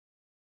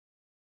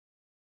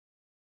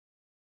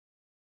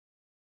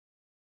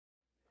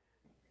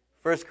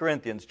1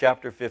 Corinthians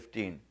chapter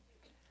 15,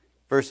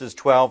 verses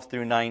 12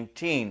 through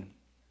 19.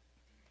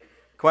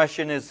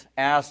 Question is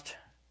asked,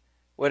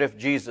 what if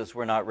Jesus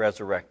were not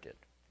resurrected?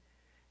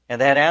 And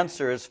that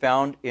answer is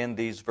found in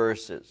these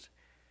verses.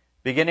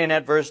 Beginning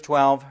at verse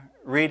 12,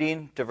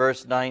 reading to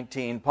verse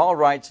 19, Paul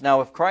writes,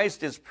 "Now if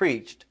Christ is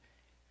preached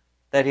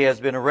that he has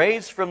been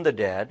raised from the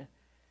dead,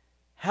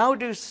 how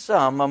do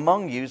some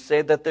among you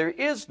say that there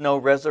is no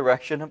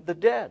resurrection of the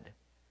dead?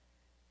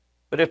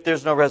 But if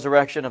there's no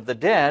resurrection of the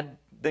dead,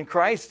 then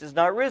Christ is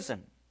not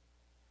risen.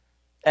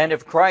 And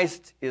if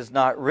Christ is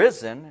not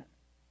risen,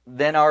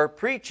 then our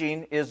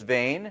preaching is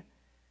vain,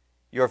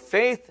 your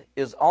faith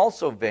is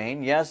also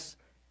vain, yes,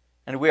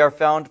 and we are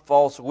found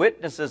false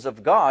witnesses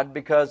of God,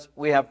 because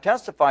we have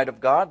testified of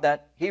God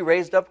that he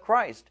raised up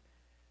Christ,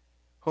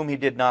 whom he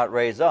did not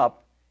raise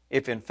up,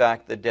 if in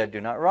fact the dead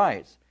do not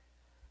rise.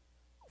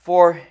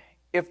 For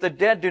if the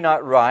dead do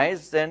not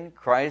rise, then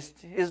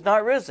Christ is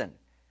not risen.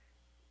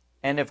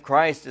 And if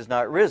Christ is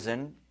not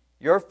risen,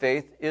 your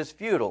faith is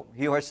futile.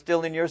 You are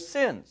still in your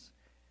sins.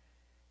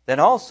 Then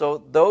also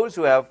those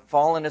who have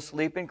fallen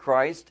asleep in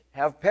Christ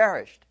have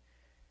perished.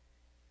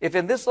 If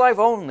in this life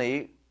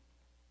only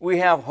we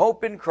have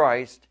hope in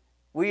Christ,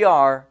 we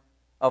are,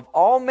 of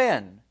all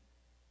men,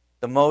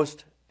 the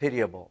most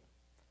pitiable."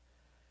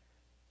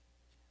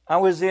 I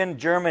was in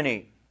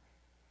Germany.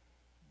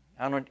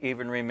 I don't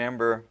even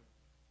remember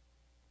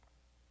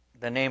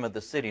the name of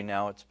the city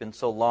now. It's been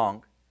so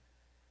long.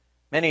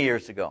 Many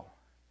years ago.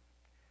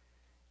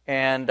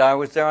 And I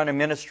was there on a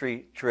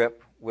ministry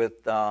trip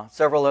with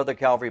several other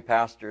Calvary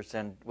pastors,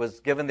 and was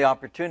given the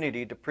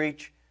opportunity to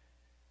preach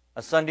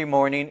a Sunday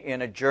morning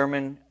in a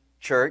German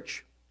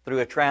church through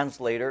a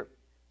translator.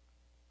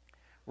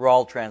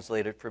 Raul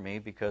translated for me,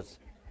 because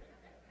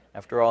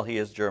after all, he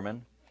is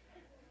German.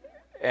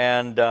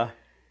 And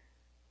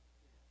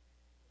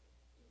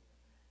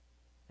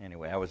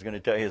anyway, I was going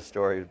to tell you a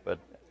story, but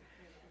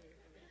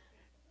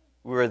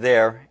we were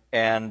there,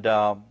 and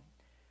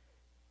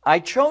I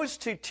chose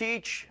to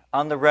teach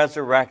on the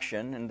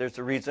resurrection, and there's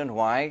a reason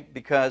why,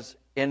 because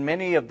in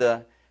many of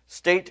the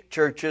state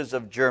churches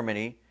of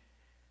Germany,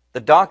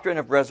 the doctrine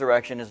of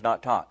resurrection is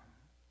not taught.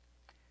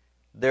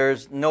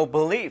 There's no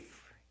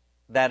belief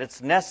that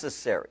it's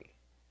necessary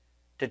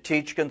to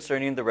teach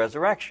concerning the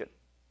resurrection.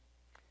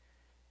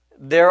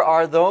 There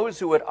are those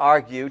who would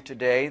argue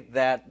today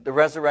that the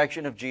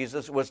resurrection of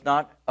Jesus was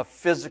not a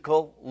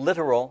physical,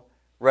 literal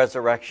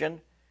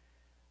resurrection,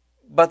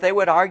 but they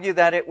would argue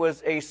that it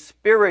was a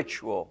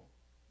spiritual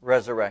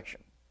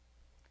resurrection.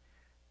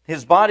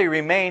 His body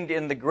remained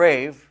in the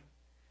grave,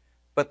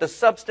 but the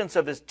substance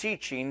of his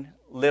teaching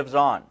lives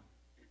on.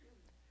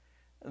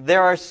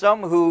 There are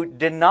some who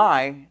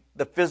deny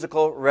the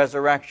physical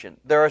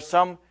resurrection. There are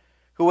some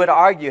who would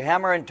argue,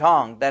 hammer and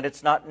tong, that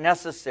it's not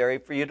necessary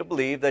for you to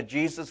believe that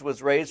Jesus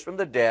was raised from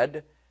the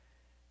dead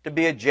to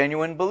be a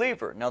genuine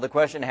believer. Now the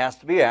question has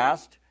to be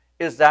asked,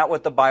 is that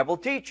what the Bible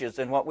teaches?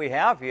 And what we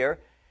have here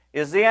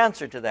is the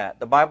answer to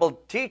that. The Bible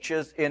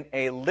teaches in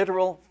a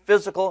literal,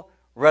 physical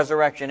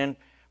resurrection. And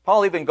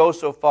Paul even goes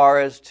so far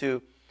as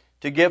to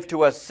give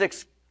to us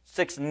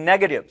six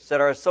negatives that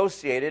are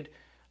associated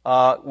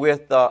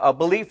with a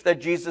belief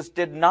that Jesus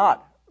did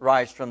not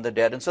rise from the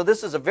dead. And so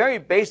this is a very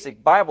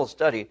basic Bible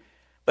study,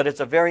 but it's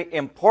a very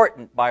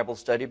important Bible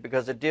study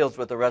because it deals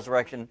with the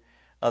resurrection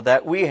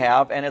that we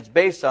have, and it's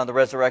based on the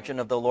resurrection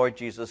of the Lord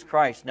Jesus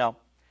Christ. Now,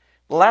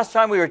 the last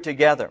time we were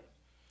together,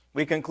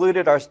 we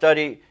concluded our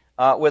study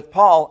with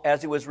Paul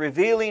as he was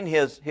revealing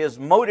his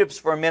motives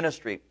for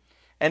ministry.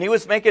 And he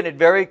was making it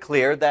very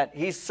clear that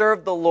he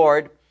served the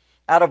Lord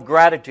out of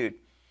gratitude.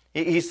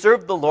 He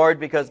served the Lord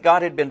because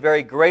God had been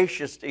very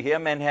gracious to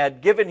him and had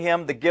given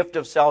him the gift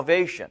of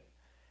salvation.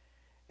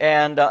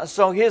 And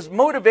so his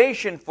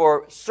motivation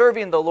for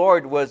serving the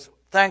Lord was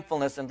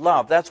thankfulness and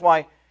love. That's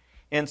why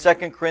in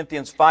 2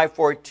 Corinthians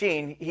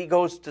 5:14, he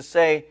goes to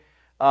say,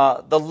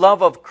 the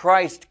love of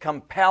Christ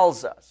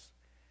compels us.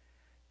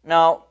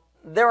 Now,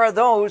 there are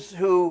those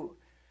who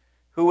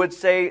would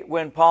say,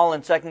 when Paul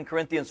in 2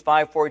 Corinthians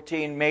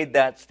 5:14 made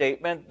that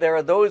statement, there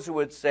are those who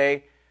would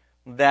say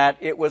that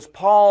it was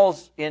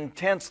Paul's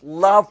intense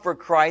love for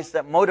Christ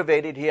that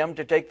motivated him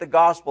to take the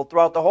gospel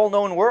throughout the whole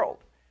known world.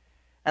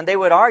 And they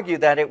would argue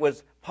that it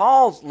was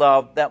Paul's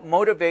love that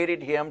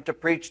motivated him to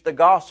preach the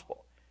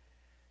gospel.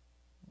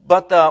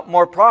 But the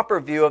more proper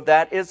view of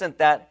that isn't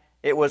that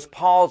it was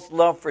Paul's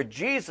love for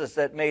Jesus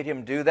that made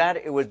him do that.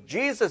 It was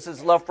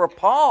Jesus' love for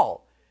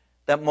Paul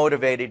that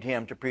motivated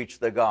him to preach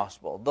the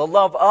gospel. The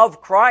love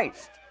of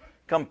Christ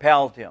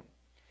compelled him.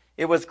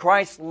 It was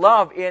Christ's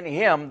love in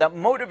him that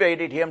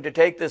motivated him to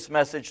take this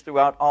message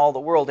throughout all the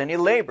world. And he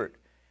labored.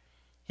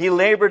 He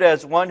labored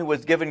as one who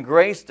was given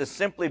grace to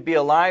simply be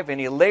alive, and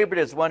he labored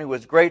as one who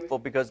was grateful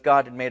because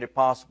God had made it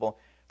possible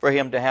for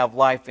him to have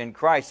life in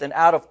Christ. And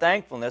out of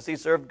thankfulness, he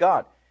served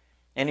God.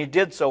 And he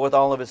did so with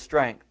all of his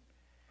strength.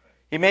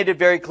 He made it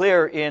very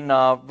clear in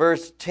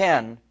verse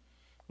 10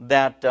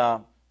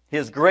 that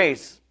his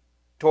grace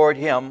toward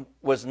him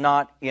was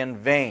not in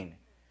vain.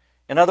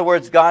 In other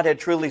words, God had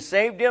truly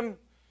saved him.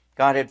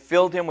 God had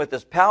filled him with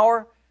his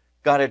power.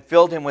 God had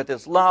filled him with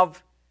his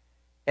love,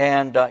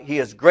 and he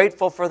is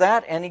grateful for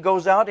that, and he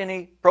goes out and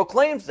he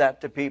proclaims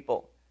that to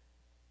people.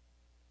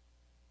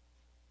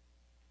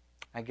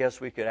 I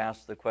guess we could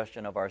ask the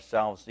question of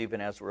ourselves,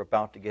 even as we're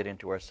about to get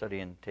into our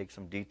study and take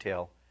some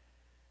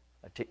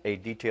a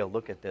detailed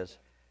look at this.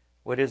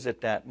 What is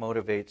it that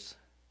motivates?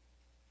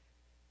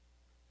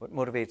 What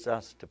motivates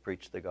us to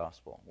preach the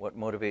gospel? What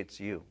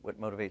motivates you?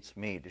 What motivates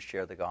me to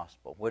share the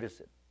gospel? What is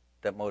it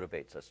that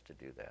motivates us to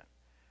do that?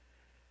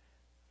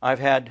 I've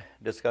had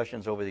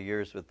discussions over the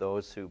years with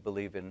those who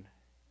believe in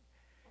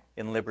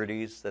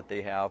liberties that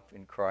they have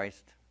in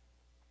Christ,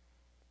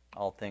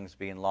 all things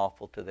being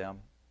lawful to them.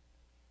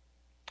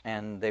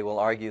 And they will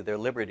argue their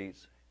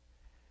liberties.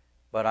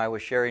 But I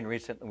was sharing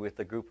recently with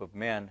a group of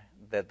men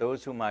that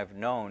those whom I've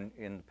known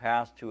in the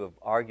past who have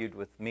argued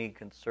with me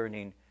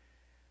concerning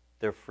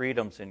their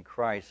freedoms in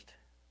Christ,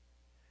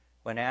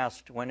 when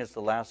asked, when is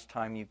the last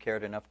time you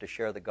cared enough to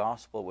share the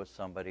gospel with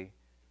somebody,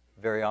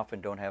 very often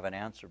don't have an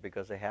answer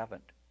because they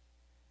haven't.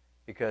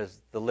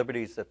 Because the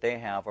liberties that they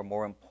have are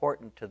more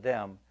important to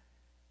them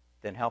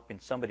than helping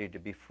somebody to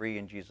be free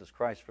in Jesus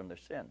Christ from their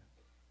sin.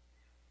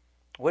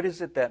 What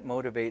is it that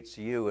motivates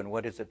you, and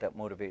what is it that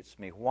motivates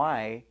me?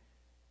 Why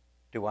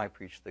do I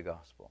preach the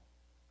gospel?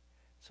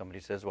 Somebody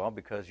says, well,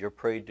 because you're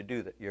paid to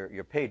do that.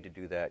 You're paid to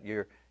do that.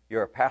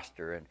 You're a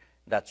pastor, and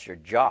that's your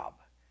job.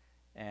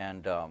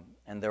 And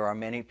there are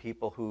many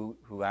people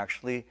who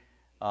actually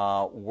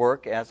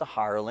work as a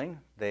hireling.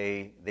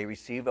 They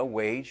receive a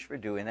wage for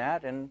doing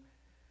that, and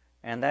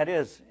that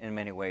is, in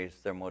many ways,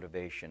 their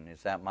motivation.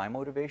 Is that my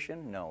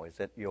motivation? No. Is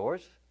it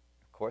yours?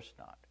 Of course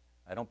not.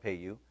 I don't pay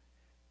you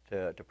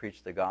to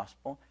preach the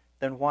gospel.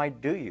 Then why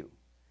do you?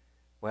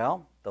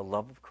 Well, the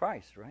love of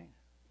Christ, right?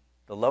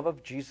 The love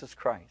of Jesus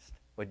Christ,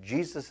 what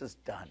Jesus has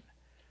done,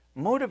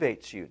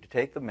 motivates you to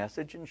take the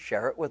message and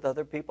share it with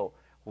other people.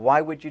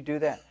 Why would you do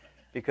that?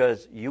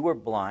 Because you were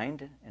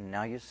blind and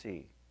now you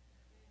see.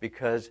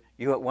 Because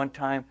you at one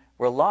time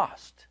were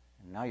lost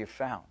and now you're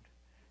found.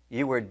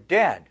 You were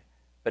dead,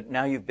 but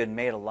now you've been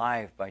made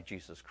alive by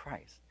Jesus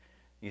Christ.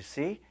 You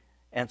see?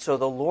 And so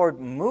the Lord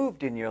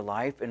moved in your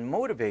life and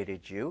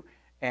motivated you,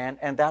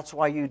 and that's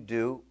why you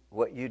do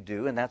what you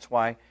do, and that's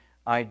why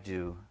I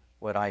do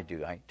what I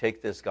do. I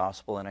take this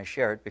gospel and I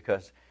share it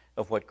because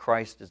of what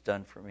Christ has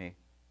done for me.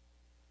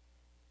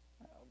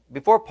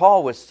 Before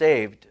Paul was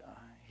saved,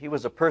 he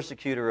was a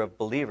persecutor of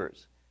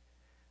believers.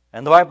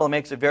 And the Bible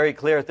makes it very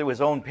clear through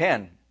his own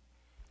pen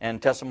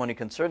and testimony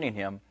concerning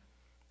him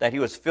that he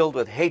was filled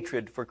with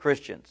hatred for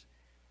Christians.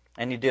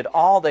 And he did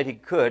all that he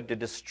could to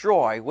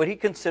destroy what he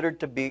considered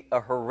to be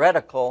a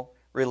heretical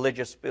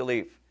religious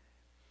belief.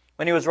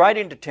 When he was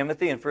writing to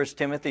Timothy in 1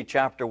 Timothy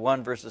chapter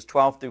 1, verses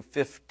 12 through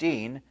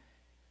 15,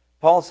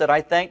 Paul said,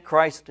 I thank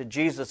Christ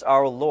Jesus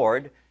our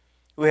Lord,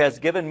 who has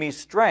given me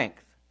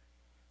strength,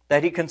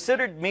 that he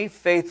considered me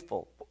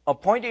faithful,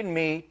 appointing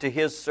me to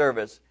his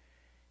service,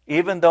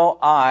 even though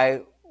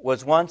I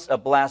was once a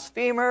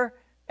blasphemer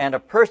and a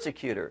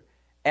persecutor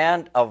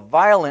and a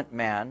violent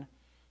man.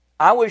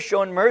 I was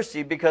shown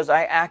mercy because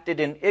I acted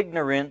in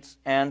ignorance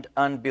and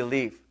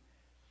unbelief.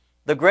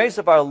 The grace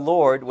of our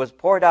Lord was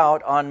poured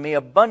out on me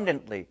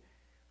abundantly,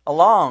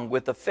 along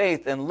with the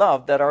faith and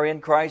love that are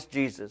in Christ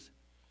Jesus.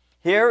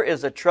 Here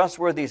is a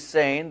trustworthy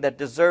saying that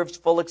deserves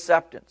full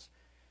acceptance.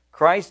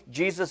 Christ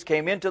Jesus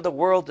came into the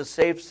world to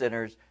save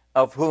sinners,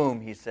 of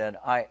whom, he said,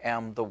 I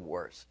am the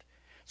worst.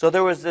 So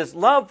there was this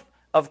love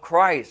of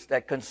Christ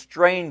that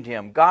constrained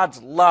him,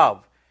 God's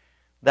love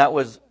that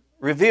was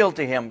revealed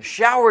to him,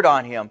 showered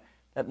on him,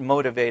 that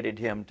motivated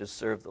him to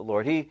serve the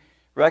Lord. He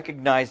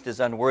recognized his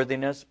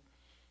unworthiness,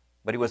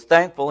 but he was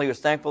thankful. He was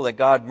thankful that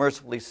God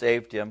mercifully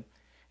saved him.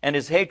 And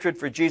his hatred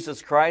for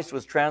Jesus Christ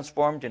was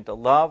transformed into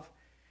love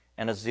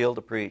and a zeal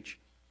to preach.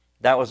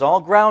 That was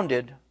all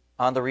grounded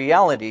on the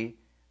reality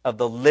of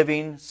the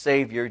living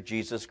Savior,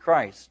 Jesus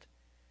Christ.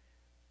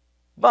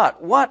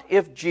 But what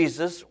if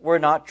Jesus were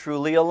not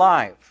truly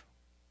alive?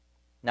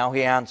 Now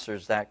he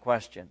answers that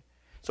question.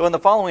 So in the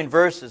following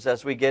verses,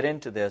 as we get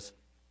into this,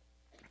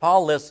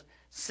 Paul lists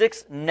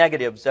 6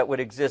 negatives that would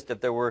exist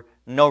if there were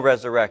no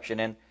resurrection.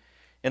 And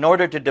in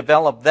order to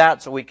develop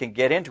that so we can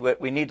get into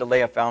it, we need to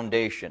lay a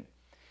foundation.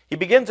 He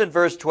begins in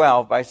verse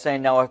 12 by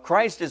saying, Now if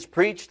Christ is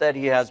preached that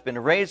he has been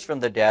raised from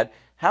the dead,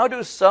 how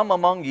do some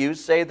among you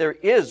say there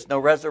is no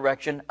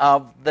resurrection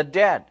of the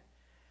dead?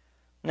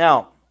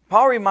 Now,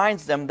 Paul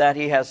reminds them that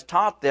he has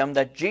taught them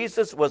that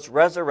Jesus was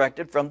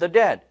resurrected from the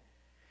dead.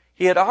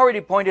 He had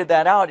already pointed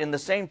that out in the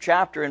same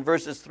chapter in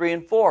verses 3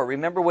 and 4.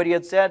 Remember what he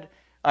had said?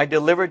 I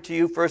delivered to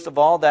you, first of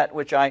all, that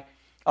which I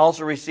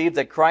also received,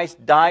 that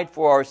Christ died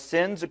for our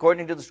sins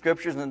according to the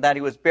Scriptures, and that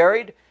he was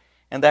buried,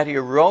 and that he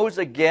arose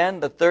again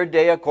the third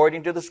day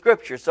according to the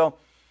Scriptures. So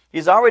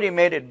he's already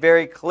made it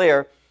very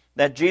clear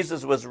that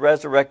Jesus was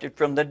resurrected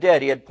from the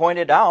dead. He had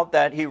pointed out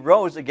that he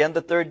rose again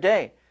the third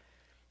day.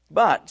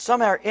 But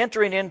some are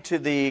entering into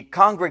the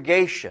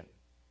congregation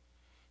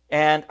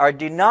and are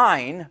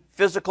denying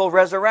physical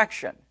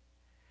resurrection.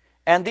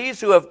 And these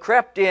who have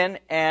crept in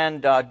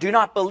and do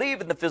not believe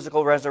in the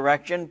physical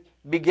resurrection,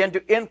 begin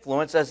to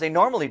influence, as they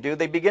normally do,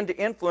 they begin to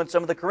influence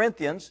some of the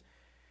Corinthians,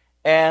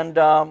 and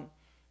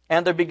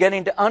they're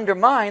beginning to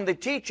undermine the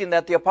teaching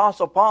that the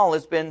Apostle Paul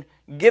has been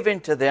giving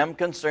to them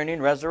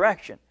concerning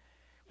resurrection.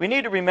 We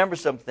need to remember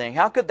something.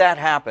 How could that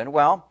happen?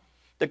 Well,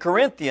 the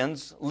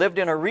Corinthians lived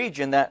in a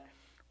region that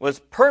was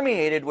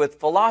permeated with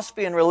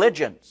philosophy and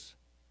religions.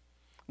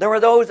 There were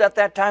those at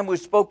that time who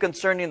spoke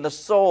concerning the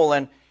soul,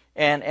 and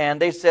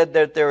they said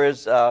that there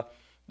is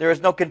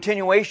no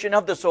continuation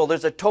of the soul.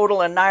 There's a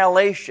total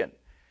annihilation.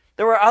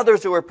 There were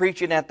others who were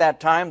preaching at that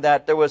time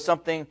that there was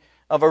something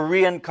of a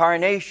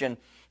reincarnation.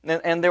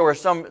 And there were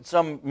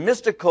some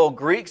mystical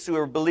Greeks who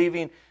were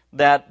believing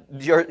that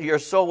your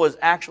soul was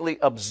actually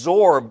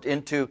absorbed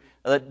into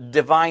a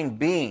divine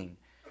being.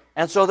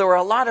 And so there were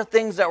a lot of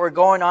things that were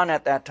going on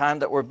at that time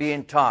that were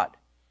being taught.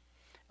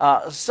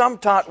 Some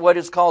taught what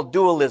is called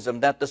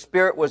dualism, that the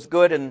spirit was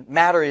good and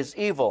matter is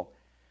evil.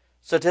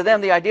 So to them,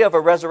 the idea of a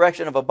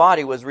resurrection of a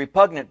body was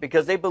repugnant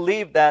because they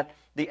believed that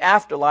the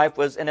afterlife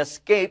was an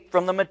escape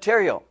from the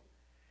material.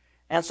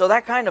 And so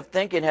that kind of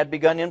thinking had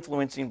begun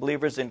influencing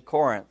believers in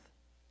Corinth.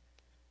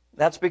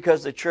 That's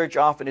because the church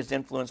often is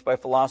influenced by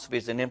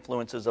philosophies and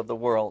influences of the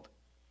world.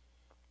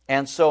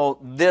 And so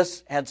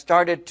this had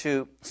started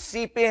to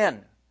seep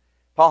in.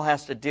 Paul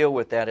has to deal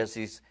with that as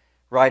he's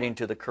writing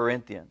to the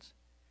Corinthians.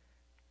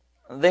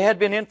 They had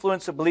been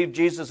influenced to believe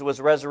Jesus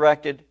was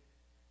resurrected,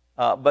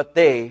 but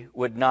they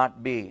would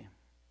not be.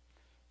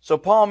 So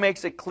Paul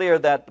makes it clear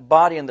that the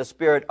body and the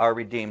spirit are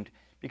redeemed,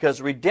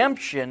 because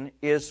redemption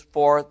is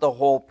for the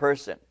whole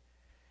person.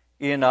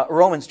 In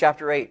Romans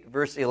chapter 8,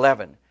 verse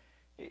 11,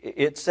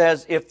 it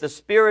says, "If the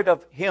spirit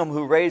of him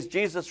who raised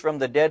Jesus from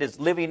the dead is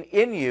living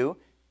in you,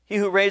 he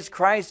who raised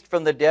Christ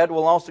from the dead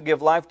will also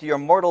give life to your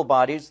mortal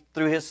bodies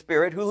through his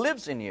spirit who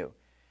lives in you."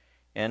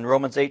 In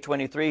Romans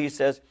 8:23, he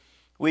says,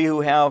 "We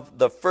who have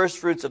the first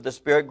fruits of the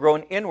Spirit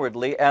groan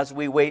inwardly as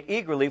we wait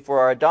eagerly for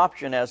our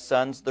adoption as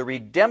sons, the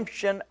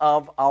redemption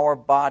of our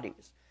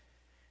bodies."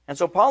 And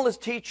so Paul is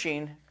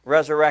teaching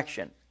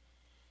resurrection.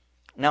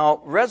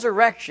 Now,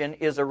 resurrection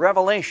is a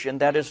revelation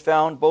that is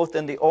found both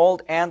in the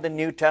Old and the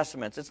New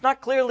Testaments. It's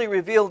not clearly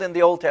revealed in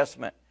the Old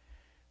Testament,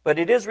 but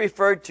it is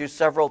referred to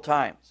several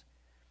times.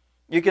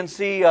 You can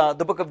see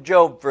the book of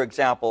Job, for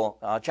example,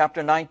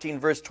 chapter 19,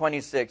 verse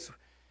 26,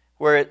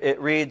 where it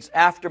reads,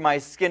 "After my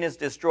skin is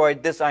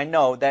destroyed, this I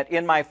know, that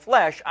in my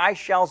flesh I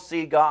shall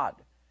see God."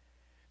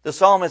 The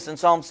psalmist in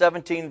Psalm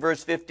 17,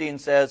 verse 15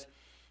 says,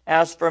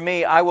 "As for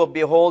me, I will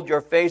behold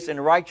your face in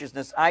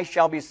righteousness. I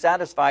shall be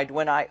satisfied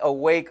when I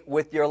awake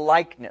with your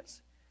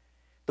likeness."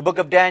 The book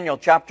of Daniel,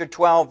 chapter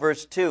 12,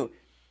 verse 2,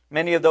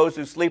 "Many of those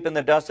who sleep in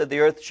the dust of the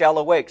earth shall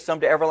awake, some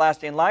to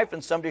everlasting life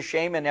and some to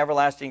shame and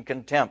everlasting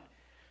contempt."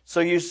 So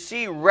you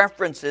see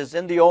references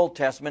in the Old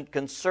Testament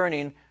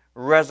concerning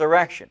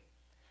resurrection.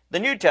 The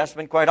New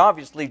Testament, quite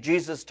obviously,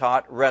 Jesus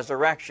taught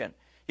resurrection.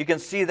 You can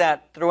see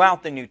that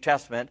throughout the New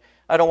Testament.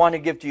 I don't want to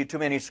give to you too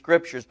many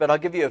scriptures, but I'll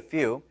give you a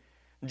few.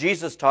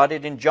 Jesus taught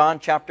it in John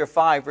chapter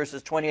 5,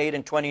 verses 28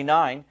 and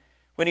 29,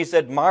 when he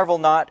said, "Marvel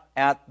not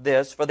at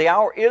this, for the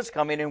hour is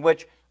coming in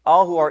which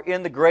all who are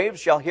in the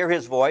graves shall hear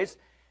his voice,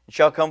 and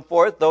shall come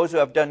forth, those who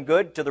have done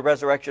good to the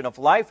resurrection of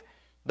life,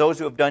 those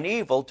who have done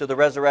evil to the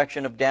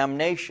resurrection of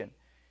damnation."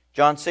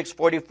 John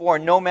 6:44,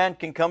 "No man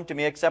can come to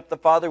me except the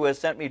Father who has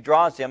sent me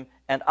draws him,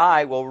 and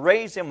I will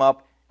raise him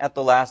up at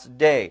the last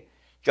day."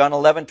 John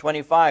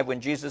 11:25, when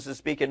Jesus is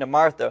speaking to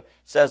Martha,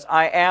 says,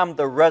 "I am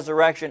the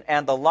resurrection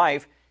and the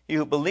life. He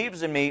who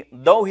believes in me,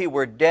 though he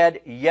were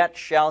dead, yet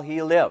shall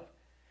he live."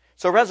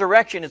 So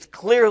resurrection is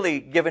clearly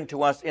given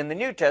to us in the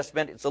New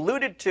Testament. It's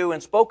alluded to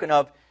and spoken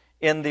of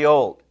in the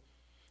Old.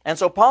 And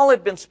so Paul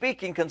had been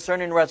speaking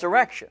concerning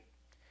resurrection,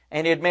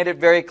 and he had made it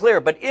very clear.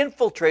 But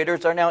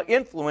infiltrators are now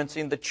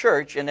influencing the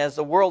church, and as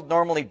the world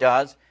normally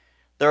does,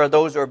 there are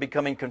those who are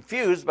becoming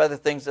confused by the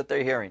things that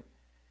they're hearing.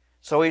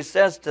 So he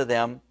says to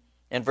them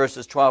in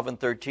verses 12 and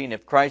 13,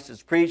 "If Christ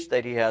is preached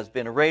that he has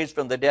been raised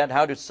from the dead,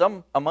 how do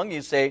some among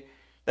you say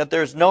that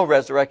there is no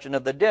resurrection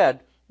of the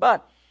dead?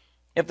 But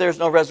if there is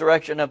no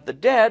resurrection of the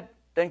dead,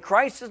 then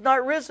Christ is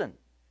not risen."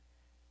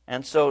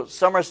 And so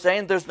some are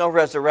saying there's no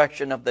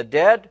resurrection of the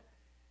dead.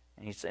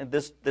 And he's saying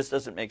this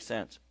doesn't make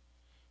sense,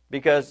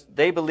 because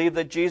they believe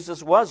that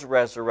Jesus was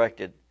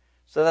resurrected.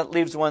 So that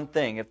leaves one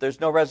thing. If there's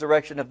no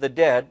resurrection of the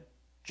dead,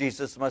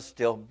 Jesus must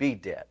still be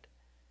dead.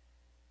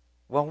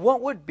 Well,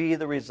 what would be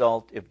the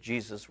result if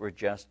Jesus were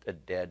just a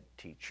dead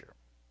teacher?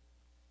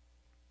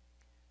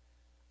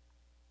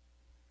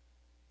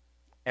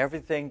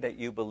 Everything that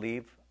you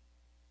believe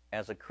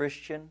as a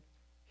Christian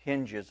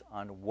hinges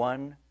on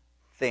one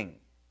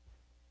thing.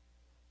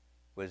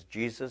 Was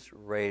Jesus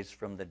raised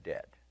from the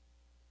dead?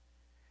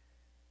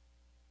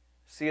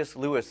 C.S.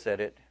 Lewis said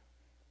it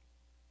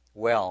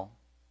well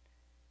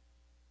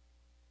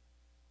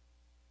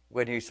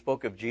when he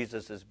spoke of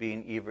Jesus as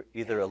being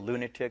either a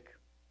lunatic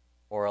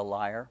or a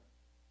liar.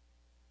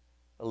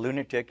 A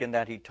lunatic in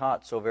that he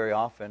taught so very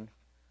often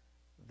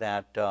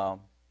that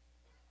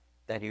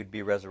he would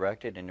be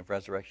resurrected, and if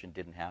resurrection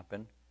didn't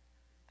happen,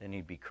 then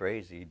he'd be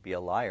crazy, he'd be a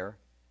liar.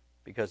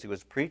 because he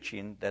was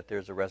preaching that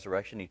there's a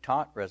resurrection. He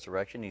taught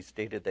resurrection. He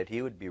stated that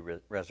he would be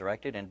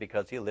resurrected, and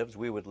because he lives,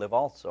 we would live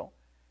also.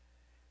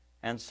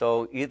 And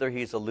so either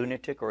he's a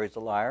lunatic or he's a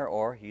liar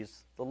or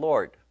he's the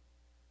Lord.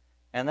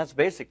 And that's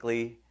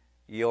basically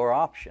your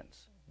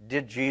options.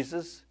 Did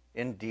Jesus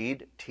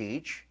indeed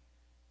teach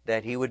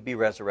that he would be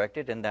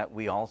resurrected and that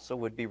we also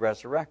would be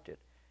resurrected?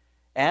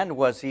 And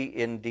was he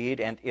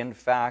indeed and in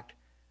fact,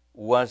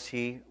 was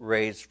he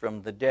raised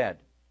from the dead?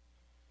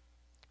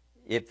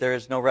 If there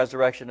is no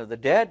resurrection of the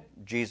dead,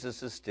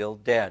 Jesus is still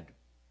dead.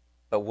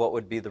 But what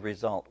would be the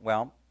result?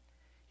 Well,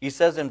 he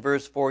says in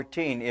verse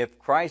 14, if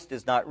Christ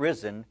is not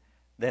risen,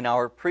 then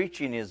our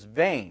preaching is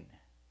vain.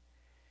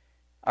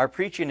 Our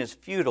preaching is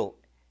futile.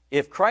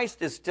 If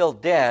Christ is still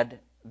dead,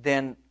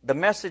 then the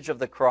message of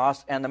the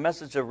cross and the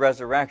message of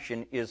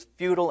resurrection is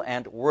futile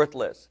and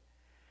worthless.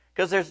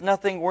 Because there's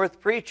nothing worth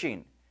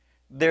preaching.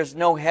 There's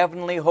no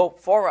heavenly hope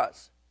for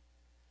us.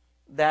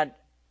 That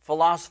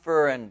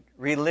philosopher and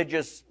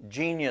religious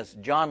genius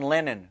John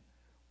Lennon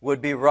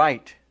would be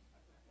right.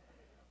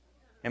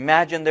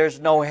 Imagine there's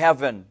no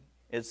heaven.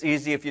 It's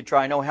easy if you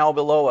try. No hell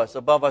below us,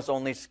 above us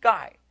only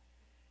sky.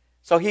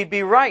 So he'd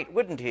be right,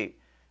 wouldn't he?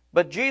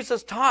 But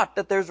Jesus taught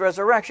that there's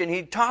resurrection.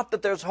 He taught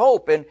that there's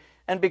hope.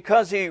 And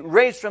because he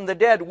raised from the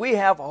dead, we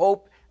have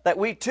hope that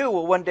we too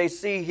will one day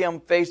see him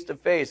face to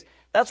face.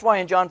 That's why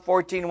in John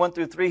 14, 1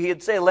 through 3,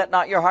 he'd say, let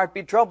not your heart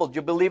be troubled.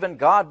 You believe in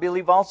God,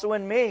 believe also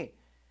in me.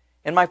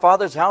 In my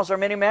Father's house are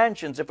many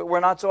mansions. If it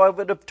were not so, I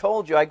would have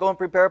told you. I go and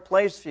prepare a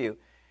place for you.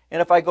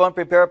 And if I go and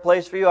prepare a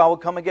place for you, I will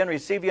come again,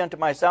 receive you unto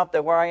myself,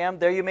 that where I am,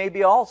 there you may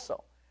be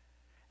also.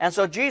 And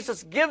so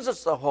Jesus gives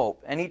us the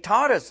hope. And he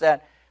taught us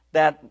that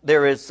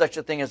there is such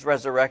a thing as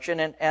resurrection.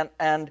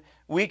 And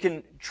we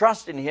can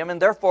trust in him.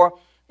 And therefore,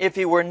 if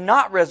he were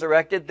not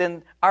resurrected,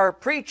 then our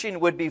preaching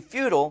would be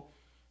futile.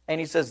 And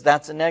he says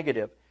that's a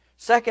negative.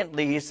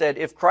 Secondly, he said,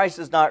 if Christ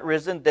is not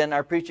risen, then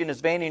our preaching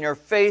is vain, and your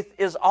faith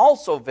is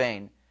also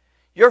vain.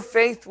 Your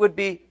faith would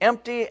be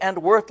empty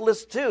and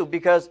worthless too,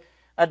 because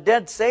a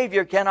dead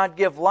Savior cannot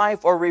give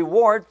life or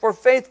reward for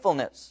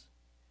faithfulness.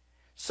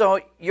 So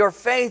your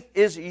faith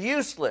is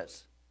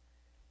useless.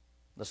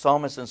 The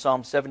psalmist in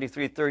Psalm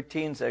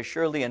 73:13 says,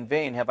 surely in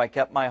vain have I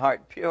kept my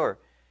heart pure.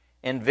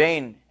 In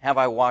vain have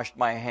I washed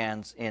my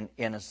hands in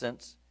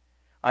innocence.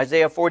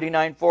 Isaiah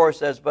 49:4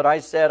 says, but I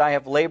said, I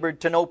have labored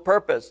to no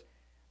purpose.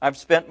 I've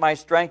spent my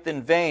strength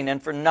in vain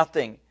and for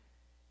nothing.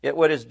 Yet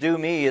what is due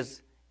me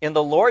is in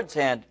the Lord's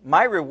hand.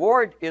 My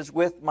reward is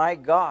with my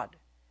God.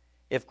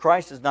 If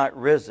Christ is not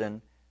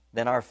risen,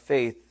 then our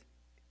faith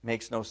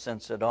makes no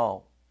sense at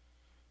all.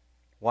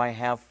 Why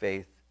have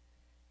faith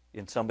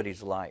in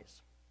somebody's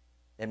lies?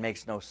 It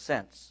makes no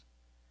sense.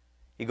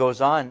 He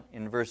goes on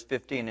in verse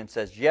 15 and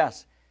says,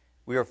 yes,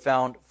 we are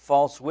found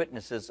false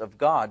witnesses of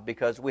God,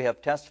 because we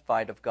have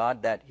testified of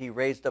God that he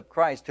raised up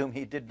Christ, whom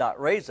he did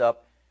not raise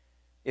up,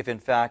 if in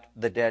fact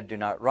the dead do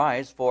not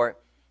rise. For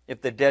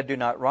if the dead do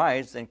not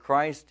rise, then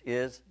Christ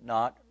is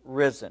not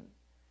risen.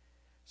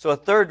 So a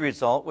third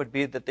result would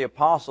be that the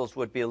apostles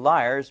would be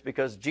liars,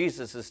 because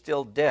Jesus is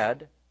still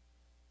dead.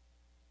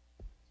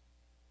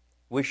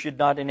 We should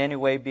not in any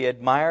way be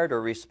admired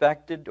or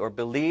respected or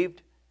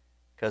believed,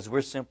 because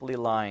we're simply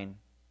lying.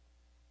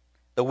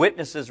 The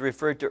witnesses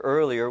referred to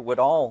earlier would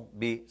all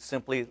be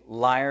simply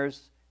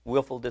liars,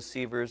 willful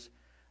deceivers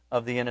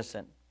of the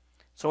innocent.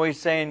 So he's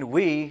saying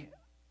we,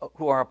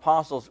 who are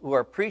apostles, who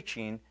are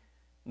preaching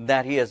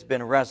that he has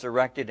been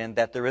resurrected and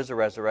that there is a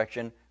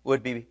resurrection,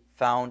 would be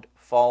found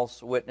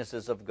false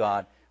witnesses of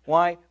God.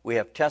 Why? We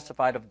have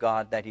testified of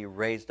God that he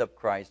raised up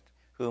Christ,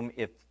 whom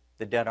if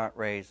the dead aren't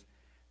raised,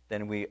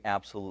 then we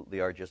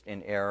absolutely are just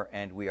in error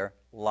and we are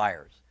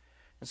liars.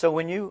 And so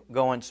when you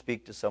go and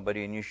speak to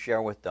somebody and you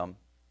share with them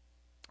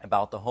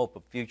about the hope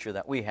of future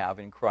that we have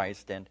in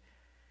Christ,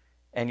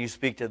 and you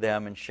speak to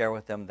them and share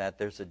with them that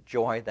there's a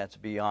joy that's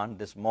beyond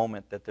this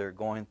moment that they're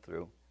going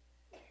through,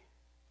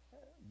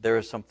 there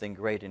is something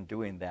great in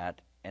doing that,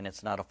 and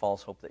it's not a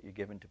false hope that you're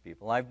giving to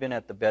people. I've been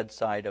at the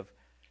bedside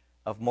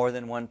of more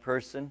than one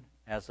person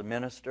as a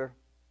minister.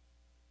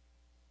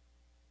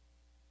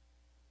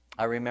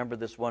 I remember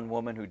this one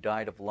woman who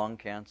died of lung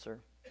cancer.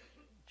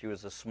 She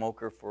was a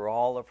smoker for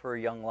all of her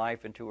young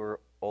life into her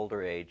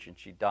older age, and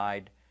she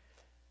died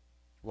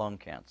lung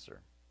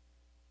cancer.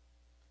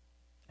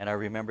 And I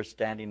remember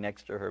standing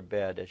next to her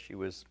bed as she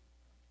was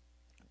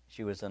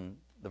on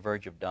the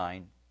verge of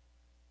dying.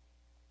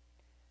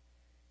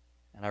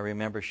 And I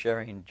remember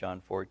sharing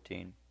John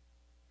 14.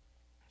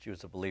 She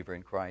was a believer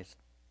in Christ.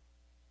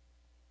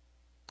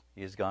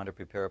 He has gone to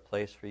prepare a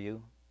place for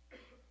you.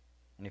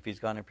 And if he's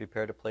gone and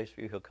prepared a place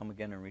for you, he'll come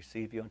again and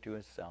receive you unto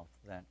himself,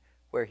 that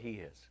where he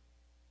is,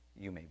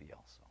 you may be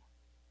also.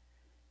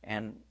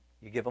 And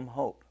you give him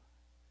hope.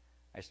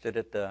 I stood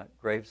at the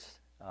graves,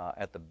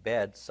 at the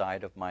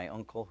bedside of my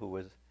uncle who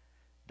was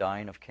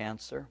dying of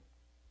cancer.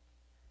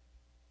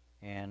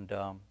 And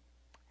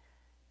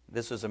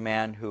this was a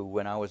man who,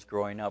 when I was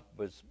growing up,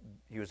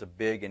 he was a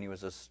big and he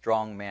was a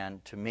strong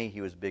man. To me,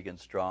 he was big and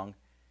strong.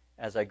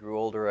 As I grew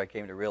older, I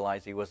came to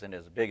realize he wasn't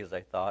as big as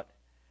I thought,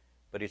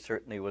 but he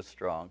certainly was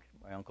strong.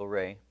 my Uncle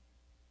Ray.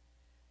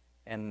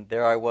 And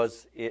there I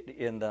was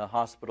in the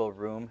hospital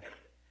room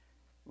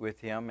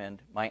with him,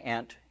 and my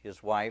aunt,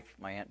 his wife,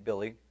 my Aunt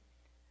Billy,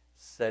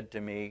 said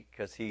to me,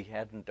 because he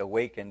hadn't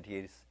awakened,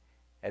 he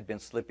had been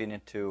slipping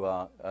into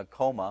a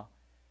coma,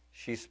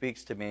 she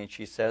speaks to me and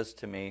she says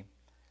to me,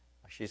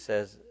 she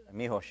says,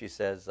 Mijo, she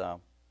says,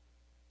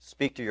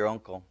 speak to your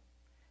uncle.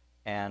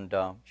 And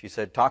she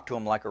said, talk to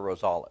him like a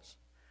Rosales.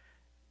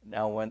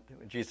 Now, when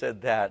she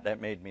said that, that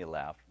made me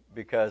laugh,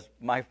 because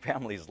my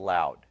family's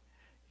loud.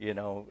 You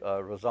know,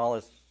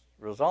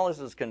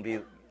 Rosaleses can be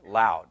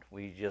loud.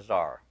 We just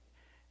are.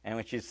 And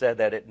when she said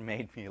that, it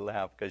made me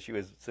laugh, because she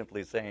was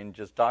simply saying,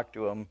 just talk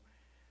to him.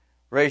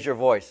 Raise your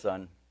voice,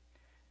 son.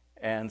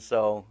 And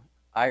so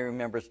I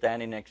remember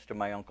standing next to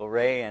my Uncle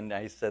Ray, and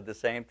I said the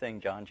same thing,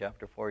 John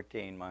chapter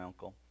 14. My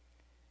uncle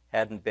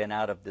hadn't been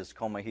out of this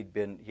coma. He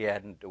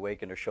hadn't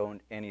awakened or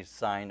shown any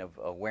sign of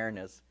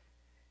awareness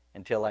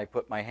until I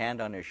put my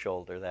hand on his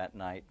shoulder that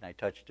night, and I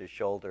touched his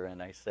shoulder,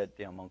 and I said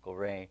to him, Uncle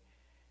Ray,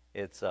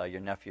 it's your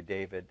nephew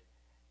David.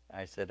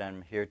 I said,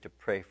 I'm here to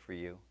pray for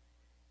you.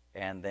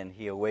 And then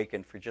he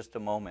awakened for just a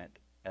moment,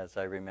 as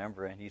I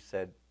remember, and he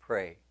said,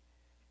 pray.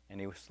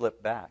 And he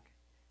slipped back.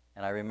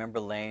 And I remember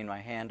laying my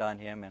hand on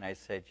him, and I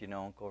said, you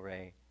know, Uncle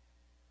Ray,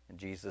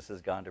 Jesus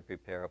has gone to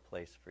prepare a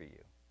place for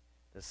you.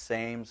 The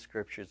same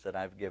scriptures that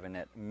I've given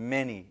at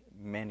many,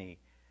 many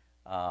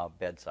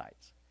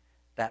bedsides.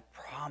 That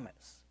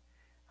promise.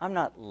 I'm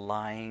not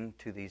lying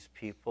to these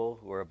people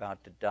who are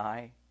about to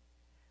die.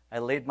 I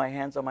laid my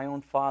hands on my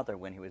own father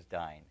when he was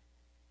dying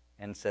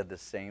and said the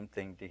same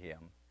thing to him.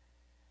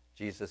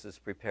 Jesus is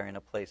preparing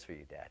a place for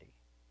you, Daddy,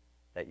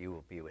 that you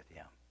will be with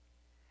him.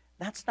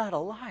 That's not a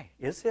lie,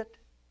 is it?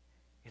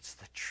 It's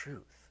the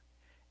truth.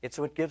 It's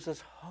what gives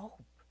us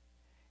hope.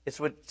 It's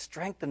what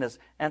strengthens us.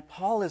 And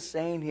Paul is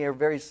saying here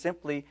very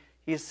simply,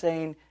 he's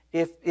saying,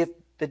 if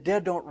the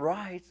dead don't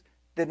rise,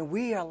 then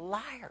we are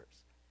liars.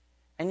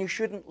 And you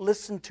shouldn't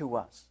listen to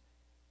us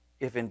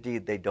if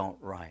indeed they don't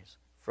rise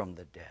from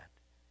the dead.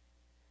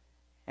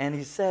 And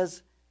he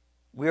says,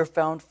 we are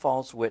found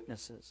false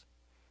witnesses.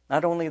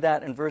 Not only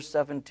that, in verse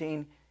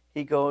 17,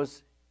 he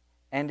goes,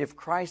 and if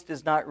Christ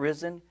is not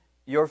risen,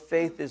 your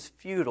faith is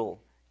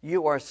futile.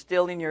 You are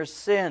still in your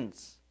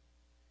sins.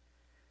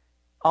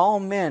 All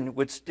men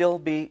would still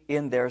be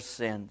in their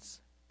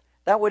sins.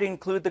 That would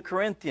include the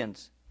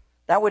Corinthians.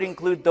 That would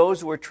include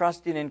those who are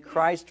trusting in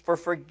Christ for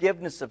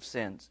forgiveness of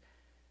sins.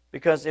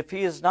 Because if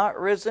he is not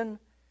risen,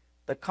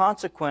 the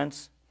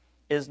consequence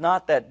is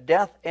not that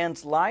death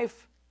ends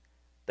life.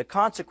 The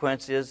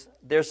consequence is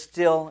they're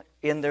still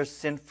in their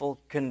sinful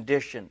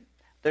condition.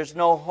 There's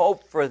no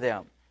hope for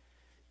them.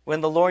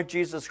 When the Lord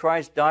Jesus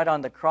Christ died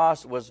on the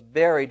cross, was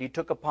buried, he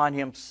took upon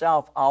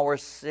himself our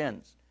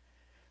sins.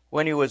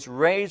 When he was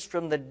raised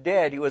from the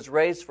dead, he was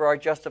raised for our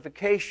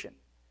justification.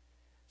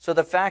 So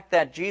the fact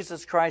that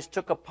Jesus Christ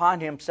took upon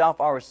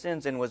himself our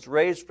sins and was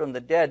raised from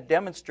the dead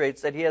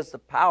demonstrates that he has the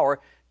power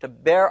to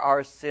bear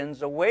our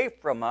sins away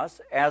from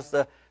us as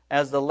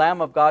the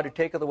Lamb of God who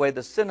taketh away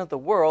the sin of the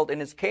world,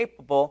 and is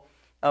capable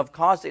of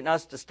causing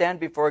us to stand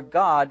before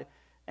God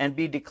and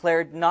be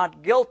declared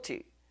not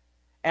guilty.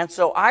 And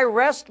so I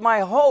rest my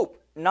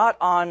hope not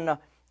on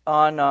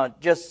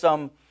just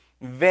some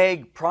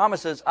vague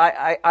promises.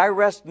 I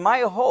rest my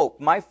hope.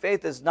 My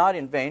faith is not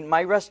in vain.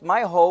 I rest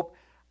my hope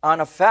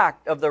on a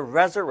fact of the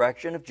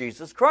resurrection of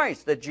Jesus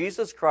Christ. That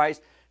Jesus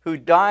Christ, who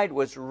died,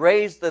 was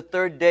raised the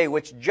third day,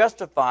 which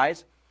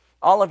justifies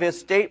all of his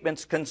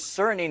statements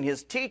concerning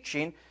his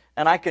teaching.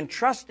 And I can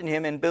trust in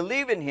him and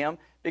believe in him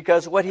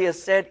because what he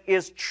has said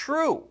is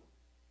true.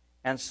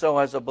 And so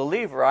as a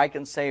believer, I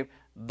can say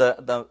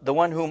the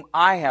one whom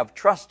I have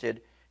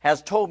trusted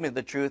has told me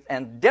the truth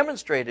and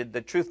demonstrated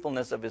the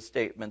truthfulness of his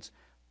statements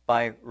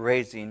by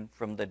raising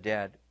from the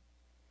dead.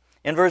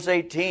 In verse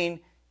 18,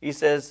 he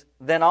says,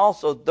 then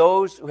also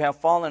those who have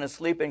fallen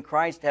asleep in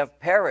Christ have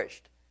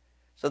perished.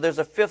 So there's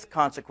a fifth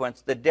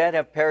consequence. The dead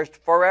have perished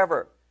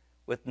forever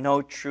with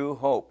no true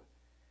hope.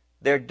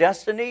 Their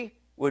destiny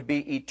would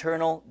be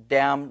eternal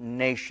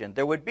damnation.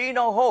 There would be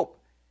no hope.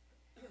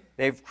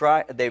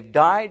 They've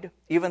died,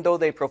 even though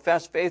they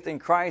profess faith in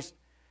Christ,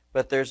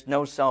 but there's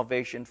no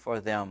salvation for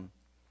them.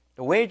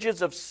 The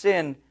wages of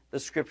sin, the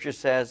Scripture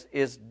says,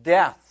 is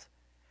death.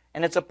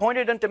 And it's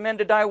appointed unto men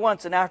to die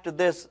once, and after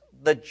this,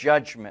 the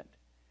judgment.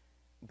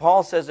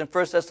 Paul says in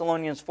 1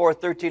 Thessalonians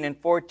 4:13 and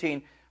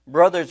 14,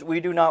 brothers, we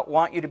do not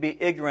want you to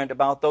be ignorant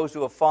about those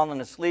who have fallen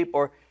asleep,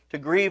 or to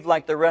grieve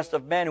like the rest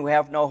of men who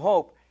have no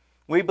hope.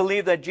 We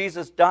believe that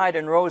Jesus died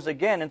and rose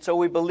again, and so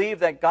we believe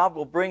that God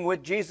will bring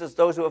with Jesus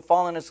those who have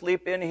fallen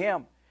asleep in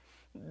him.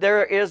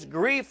 There is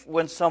grief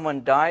when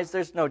someone dies.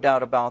 There's no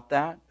doubt about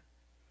that.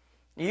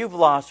 You've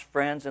lost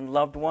friends and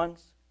loved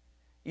ones.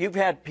 You've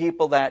had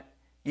people that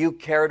you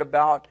cared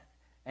about,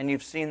 and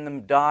you've seen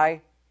them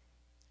die.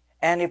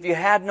 And if you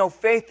had no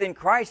faith in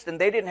Christ and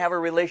they didn't have a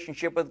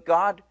relationship with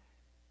God,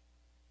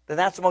 then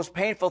that's the most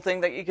painful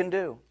thing that you can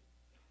do.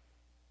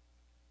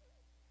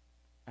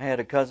 I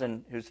had a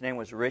cousin whose name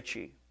was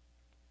Richie.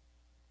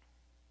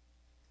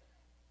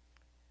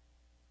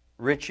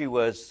 Richie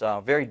was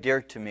very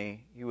dear to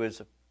me. He was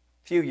a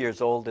few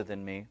years older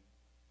than me.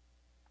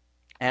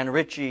 And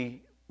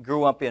Richie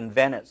grew up in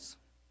Venice.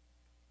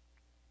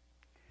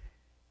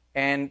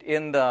 And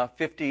in the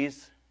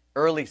 50s,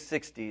 early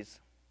 60s,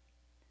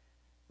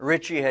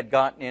 Richie had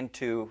gotten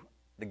into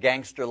the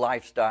gangster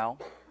lifestyle.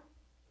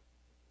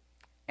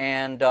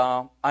 And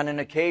on an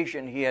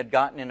occasion, he had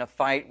gotten in a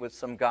fight with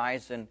some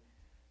guys, and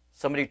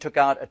somebody took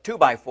out a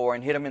 2x4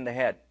 and hit him in the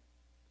head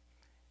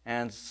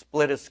and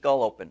split his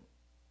skull open.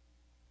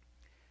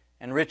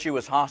 And Richie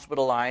was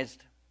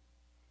hospitalized.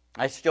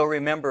 I still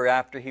remember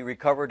after he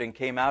recovered and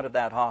came out of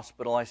that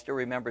hospital, I still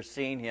remember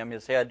seeing him.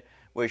 His head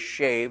was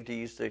shaved. He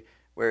used to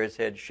wear his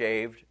head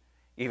shaved,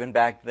 even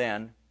back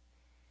then.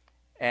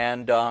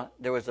 And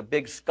there was a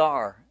big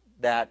scar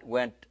that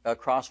went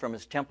across from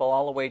his temple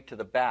all the way to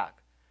the back,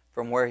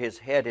 from where his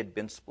head had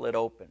been split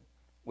open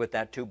with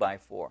that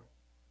 2x4.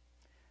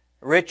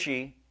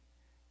 Richie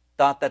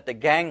thought that the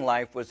gang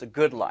life was a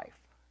good life.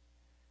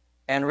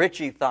 And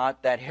Richie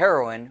thought that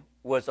heroin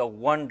was a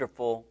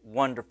wonderful,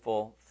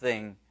 wonderful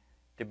thing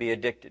to be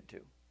addicted to.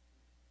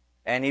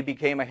 And he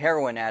became a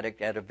heroin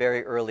addict at a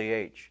very early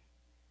age.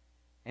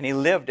 And he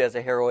lived as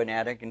a heroin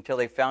addict until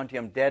they found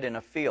him dead in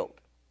a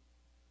field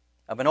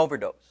of an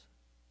overdose.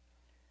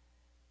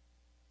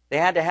 They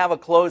had to have a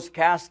closed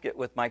casket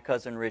with my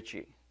cousin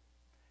Richie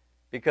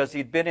because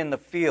he'd been in the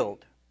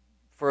field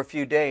for a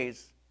few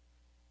days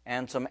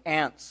and some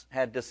ants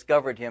had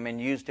discovered him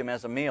and used him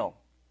as a meal.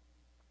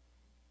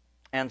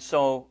 And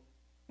so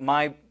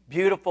my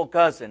beautiful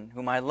cousin,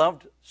 whom I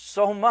loved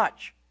so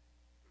much,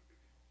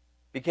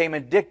 became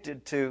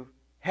addicted to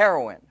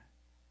heroin,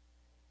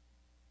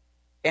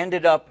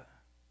 ended up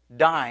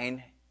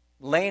dying,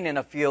 laying in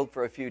a field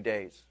for a few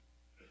days.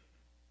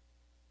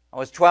 I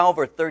was 12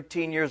 or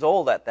 13 years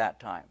old at that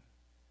time.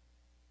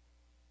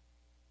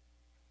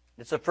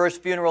 It's the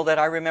first funeral that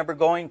I remember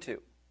going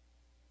to,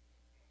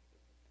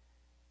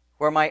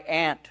 where my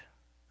aunt,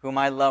 whom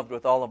I loved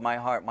with all of my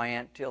heart, my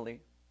Aunt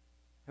Tilly,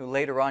 who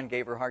later on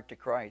gave her heart to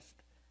Christ,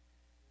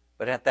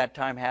 but at that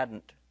time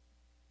hadn't.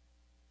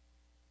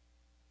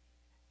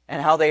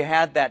 And how they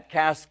had that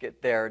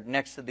casket there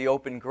next to the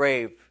open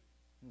grave.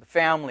 The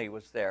family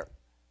was there.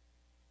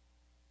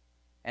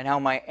 And how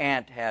my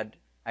aunt had,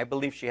 I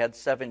believe she had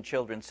 7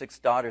 children, 6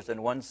 daughters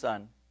and 1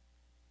 son.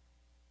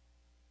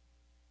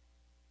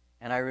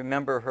 And I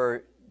remember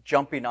her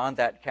jumping on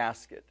that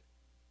casket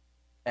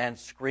and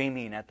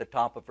screaming at the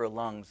top of her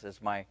lungs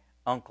as my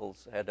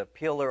uncles had to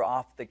peel her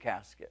off the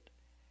casket.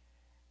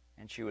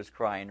 And she was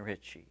crying,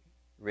 "Richie,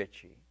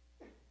 Richie."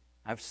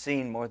 I've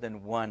seen more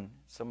than one,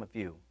 some of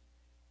you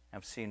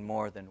have seen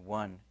more than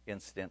one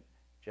incident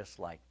just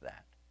like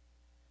that.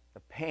 The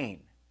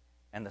pain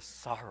and the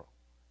sorrow,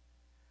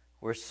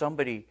 where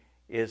somebody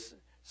is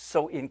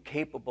so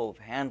incapable of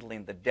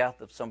handling the death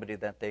of somebody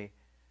that they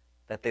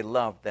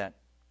love that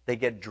they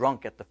get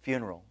drunk at the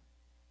funeral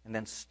and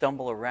then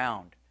stumble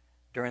around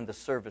during the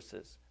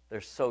services.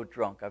 They're so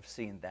drunk. I've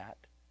seen that.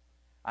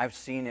 I've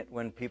seen it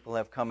when people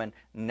have come and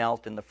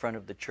knelt in the front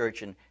of the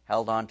church and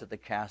held on to the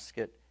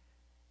casket,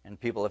 and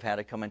people have had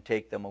to come and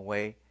take them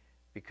away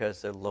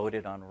because they're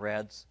loaded on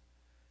reds.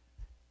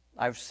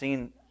 I've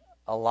seen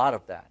a lot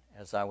of that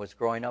as I was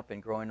growing up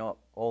and growing up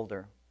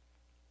older.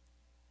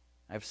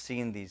 I've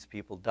seen these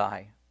people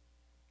die.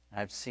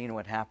 I've seen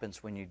what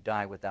happens when you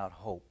die without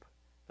hope.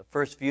 The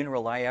first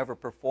funeral I ever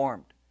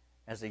performed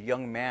as a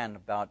young man,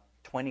 about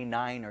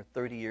 29 or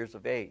 30 years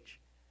of age,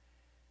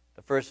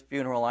 the first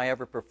funeral I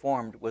ever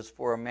performed was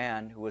for a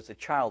man who was a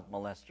child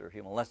molester.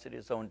 He molested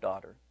his own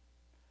daughter.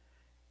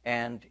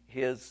 And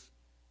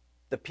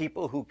the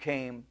people who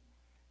came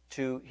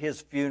to his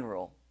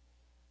funeral,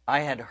 I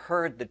had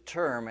heard the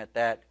term at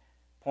that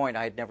point.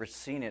 I had never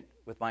seen it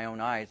with my own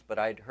eyes, but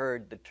I'd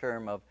heard the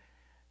term of,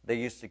 they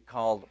used to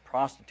call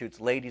prostitutes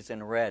ladies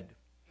in red.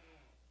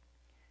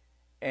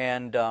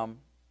 And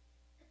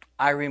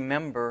I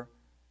remember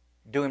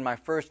doing my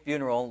first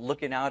funeral,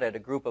 looking out at a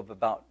group of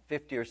about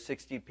 50 or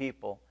 60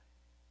 people,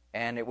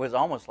 and it was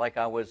almost like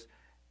I was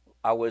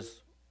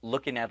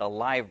looking at a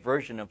live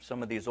version of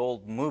some of these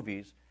old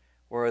movies,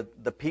 where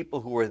the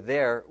people who were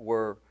there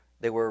were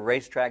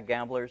racetrack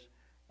gamblers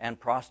and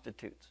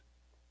prostitutes,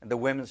 and the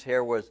women's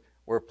hair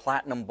were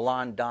platinum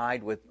blonde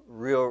dyed with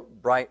real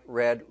bright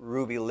red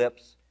ruby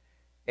lips,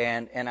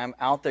 and I'm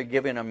out there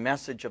giving a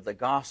message of the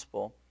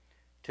gospel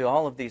to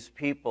all of these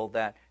people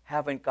that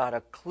haven't got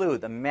a clue.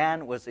 The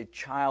man was a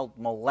child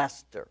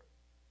molester.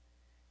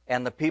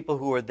 And the people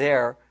who were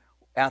there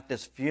at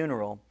this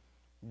funeral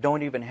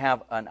don't even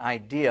have an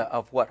idea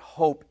of what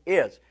hope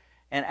is.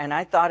 And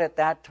I thought at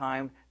that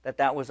time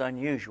that was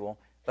unusual,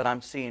 but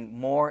I'm seeing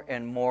more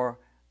and more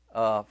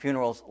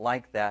funerals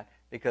like that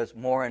because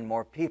more and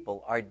more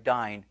people are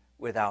dying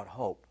without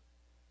hope.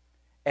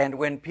 And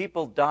when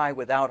people die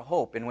without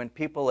hope, and when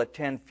people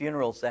attend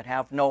funerals that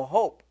have no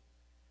hope,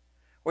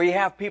 where you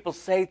have people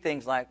say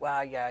things like,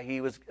 well, yeah,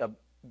 he was a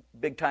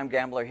big-time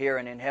gambler here,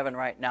 and in heaven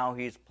right now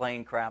he's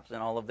playing craps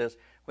and all of this.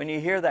 When you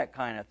hear that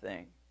kind of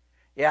thing,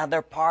 yeah,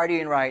 they're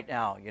partying right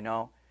now, you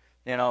know.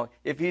 You know,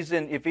 if he's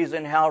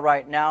in hell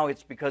right now,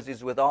 it's because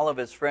he's with all of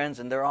his friends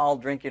and they're all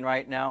drinking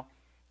right now.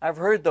 I've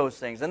heard those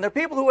things. And there are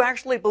people who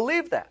actually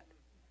believe that.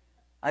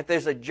 Like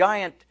there's a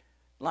giant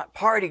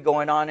party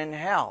going on in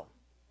hell.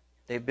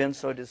 They've been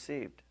so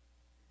deceived.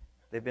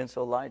 They've been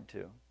so lied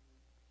to.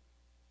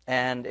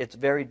 And it's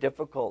very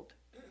difficult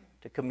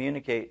to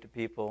communicate to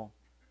people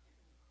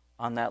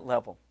on that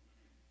level.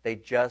 They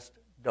just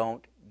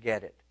don't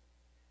get it.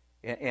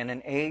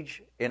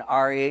 In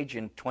our age,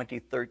 in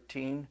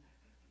 2013,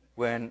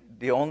 when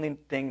the only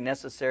thing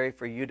necessary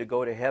for you to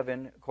go to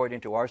heaven,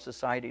 according to our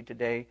society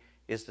today,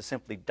 is to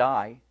simply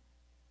die,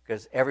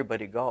 because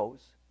everybody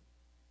goes,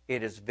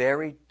 it is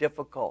very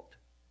difficult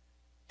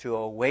to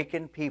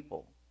awaken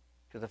people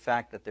to the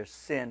fact that their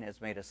sin has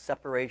made a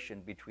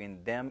separation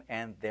between them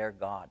and their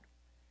God.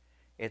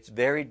 It's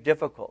very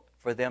difficult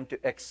for them to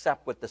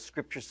accept what the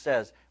Scripture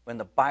says when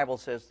the Bible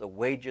says the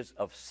wages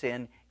of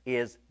sin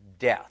is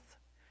death.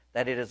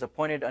 That it is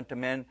appointed unto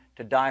men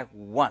to die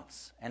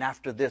once, and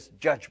after this,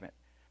 judgment.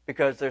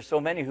 Because there's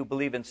so many who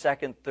believe in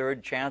second,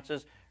 third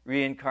chances,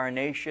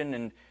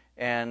 reincarnation,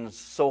 and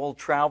soul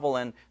travel,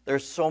 and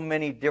there's so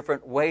many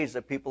different ways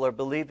that people are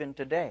believing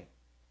today.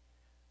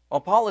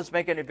 Well, Paul is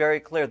making it very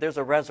clear there's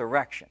a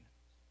resurrection.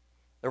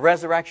 The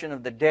resurrection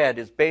of the dead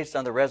is based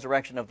on the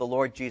resurrection of the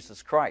Lord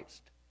Jesus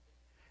Christ.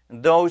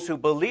 And those who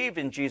believe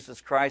in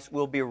Jesus Christ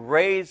will be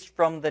raised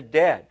from the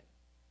dead.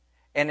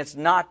 And it's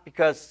not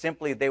because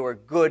simply they were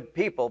good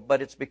people,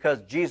 but it's because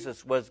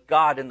Jesus was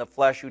God in the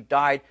flesh who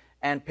died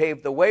and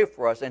paved the way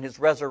for us. And his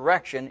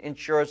resurrection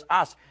ensures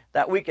us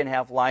that we can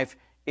have life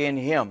in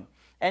him.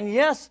 And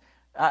yes,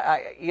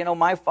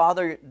 my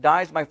father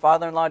dies, my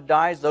father-in-law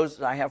dies.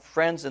 I have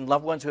friends and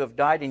loved ones who have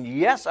died, and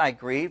yes, I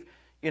grieve.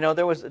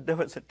 There was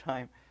a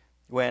time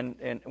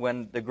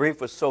when the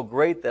grief was so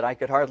great that I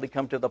could hardly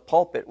come to the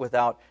pulpit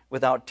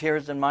without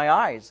tears in my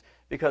eyes,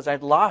 because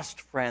I'd lost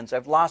friends.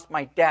 I've lost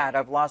my dad.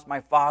 I've lost my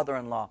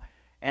father-in-law.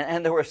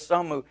 And there were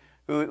some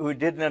who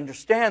didn't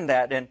understand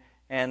that.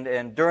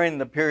 And during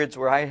the periods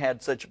where I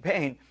had such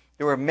pain,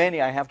 there were many,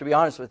 I have to be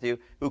honest with you,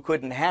 who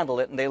couldn't handle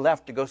it, and they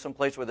left to go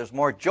someplace where there's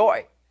more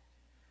joy.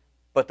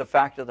 But the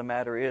fact of the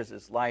matter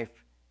is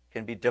life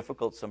can be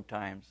difficult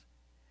sometimes.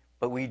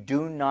 But we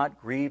do not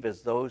grieve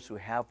as those who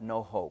have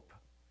no hope.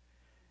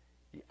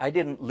 I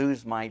didn't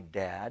lose my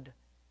dad.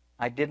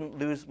 I didn't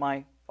lose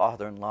my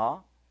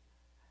father-in-law.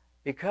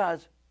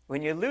 Because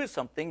when you lose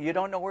something, you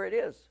don't know where it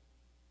is.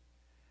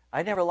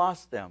 I never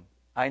lost them.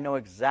 I know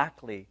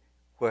exactly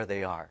where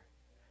they are.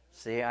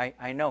 See,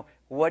 I know.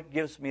 What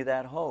gives me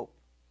that hope?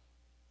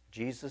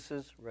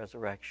 Jesus'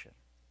 resurrection.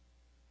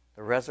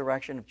 The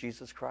resurrection of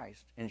Jesus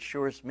Christ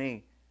ensures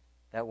me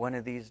that one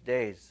of these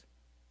days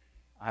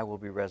I will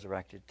be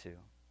resurrected too.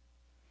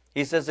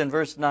 He says in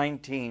verse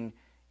 19,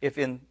 if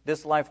in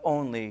this life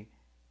only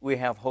we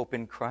have hope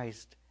in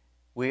Christ,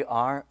 we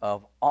are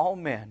of all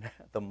men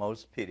the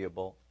most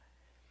pitiable.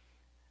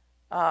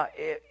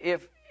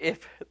 If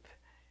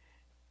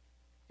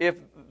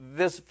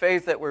this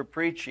faith that we're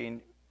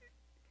preaching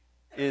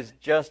is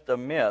just a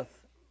myth,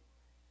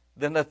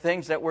 then the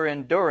things that we're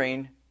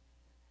enduring,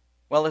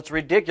 well, it's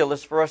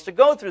ridiculous for us to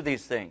go through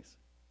these things.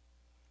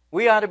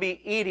 We ought to be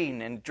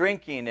eating and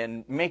drinking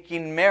and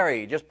making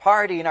merry, just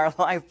partying our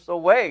lives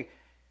away.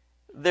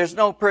 There's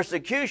no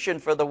persecution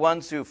for the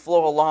ones who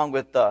flow along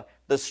with the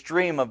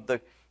stream of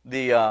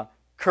the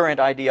current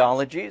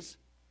ideologies.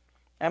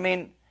 I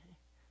mean,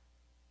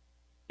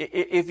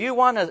 if you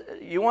want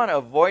to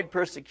avoid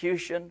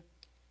persecution,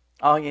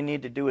 all you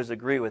need to do is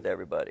agree with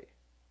everybody.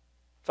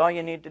 That's all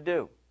you need to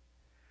do.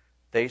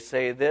 They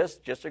say this,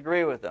 just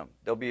agree with them.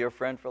 They'll be your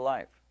friend for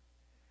life.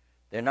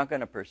 They're not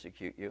going to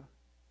persecute you.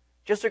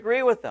 Just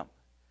agree with them.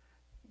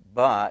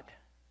 But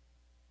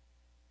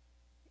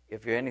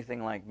if you're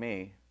anything like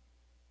me,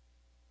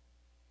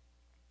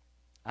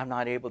 I'm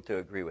not able to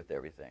agree with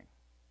everything.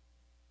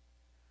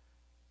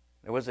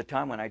 There was a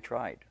time when I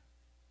tried.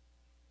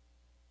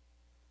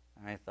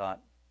 And I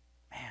thought,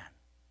 man,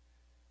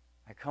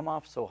 I come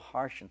off so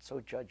harsh and so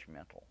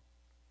judgmental.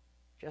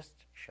 Just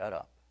shut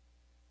up.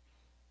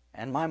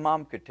 And my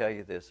mom could tell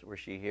you this, were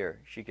she here,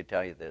 she could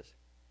tell you this.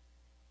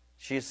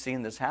 She has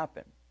seen this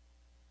happen,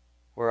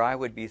 where I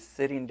would be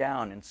sitting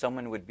down and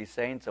someone would be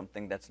saying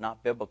something that's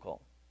not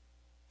biblical.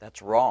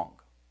 That's wrong.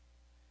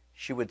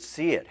 She would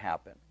see it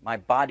happen. My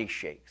body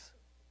shakes.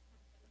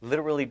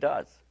 Literally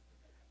does.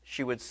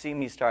 She would see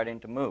me starting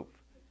to move.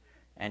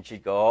 And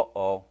she'd go,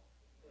 uh-oh,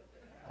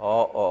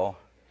 uh-oh,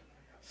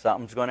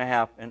 something's going to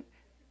happen.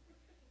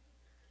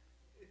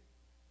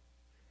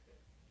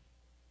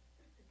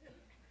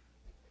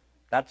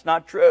 That's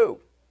not true.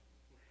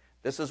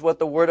 This is what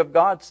the Word of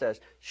God says.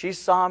 She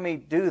saw me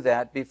do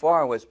that before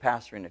I was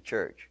pastoring a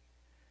church.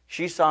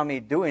 She saw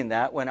me doing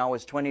that when I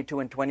was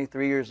 22 and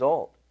 23 years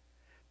old.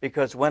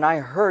 Because when I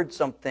heard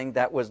something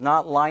that was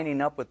not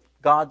lining up with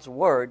God's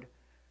Word,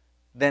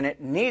 then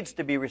it needs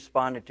to be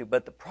responded to.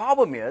 But the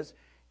problem is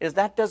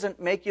that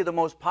doesn't make you the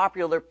most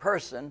popular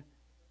person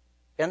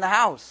in the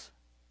house.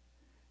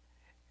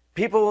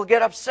 People will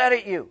get upset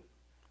at you.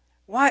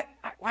 Why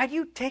do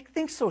you take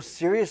things so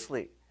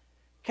seriously?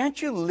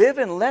 Can't you live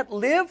and let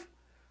live?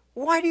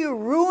 Why do you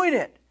ruin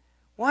it?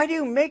 Why do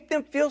you make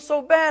them feel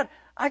so bad?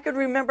 I could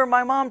remember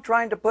my mom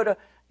trying to put a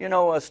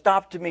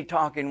stop to me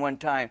talking one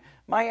time.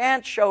 My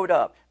aunt showed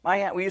up. My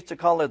aunt, we used to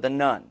call her the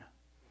nun.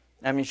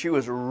 I mean, she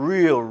was a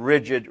real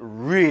rigid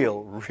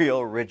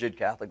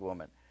Catholic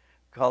woman.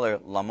 We call her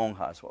La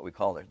Monja is what we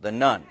call her, the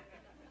nun.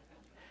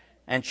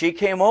 And she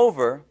came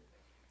over,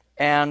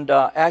 and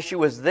as she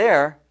was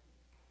there,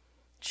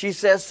 she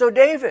says, "So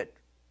David,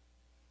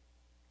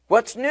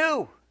 what's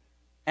new?"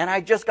 And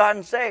I just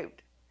gotten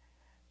saved.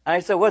 I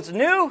said, "What's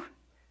new?"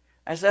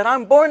 I said,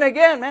 "I'm born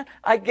again, man.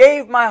 I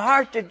gave my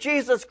heart to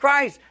Jesus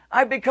Christ.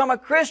 I've become a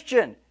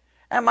Christian."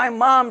 And my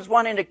mom's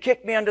wanting to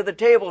kick me under the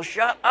table.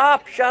 Shut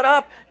up.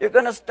 You're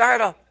going to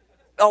start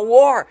a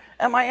war.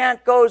 And my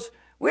aunt goes,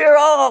 "We're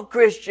all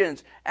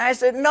Christians." And I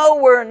said, "No,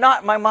 we're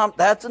not." My mom,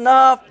 "That's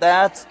enough.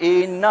 That's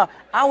enough."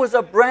 I was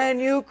a brand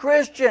new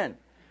Christian.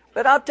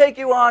 But I'll take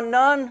you on,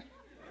 nun.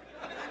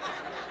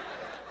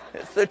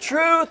 It's the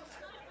truth.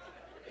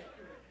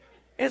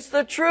 It's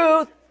the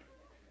truth.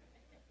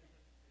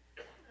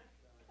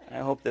 I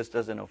hope this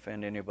doesn't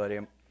offend anybody.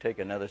 Take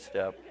another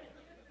step.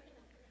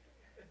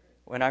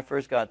 When I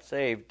first got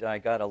saved, I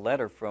got a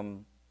letter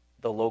from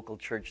the local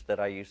church that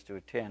I used to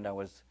attend. I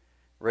was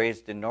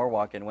raised in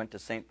Norwalk and went to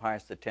St.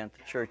 Pius X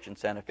Church in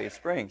Santa Fe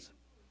Springs.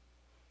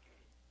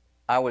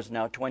 I was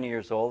now 20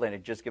 years old and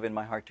had just given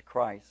my heart to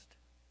Christ.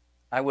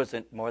 I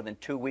wasn't more than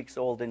 2 weeks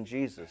old in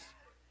Jesus.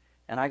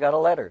 And I got a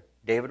letter,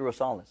 David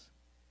Rosales,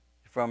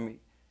 from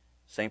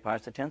St.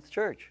 Pius X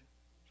Church.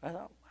 So I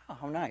thought, wow,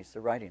 how nice,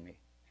 they're writing me.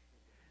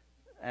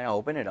 And I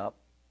opened it up,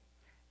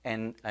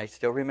 and I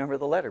still remember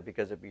the letter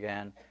because it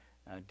began,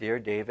 "Dear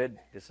David,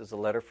 this is a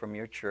letter from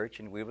your church,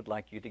 and we would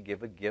like you to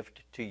give a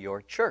gift to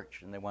your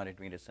church." And they wanted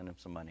me to send them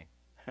some money.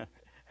 I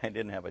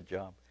didn't have a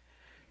job.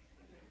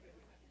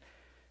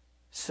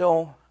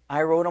 So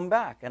I wrote them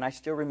back, and I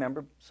still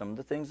remember some of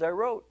the things I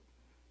wrote.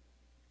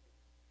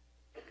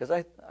 Because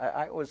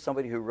I was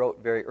somebody who wrote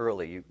very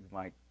early. You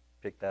might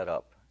pick that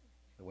up,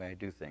 the way I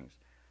do things.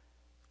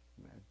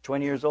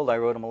 20 years old, I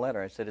wrote him a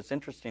letter. I said, "It's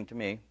interesting to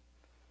me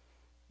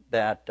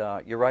that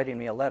you're writing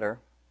me a letter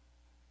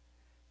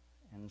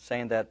and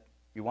saying that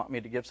you want me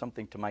to give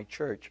something to my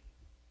church."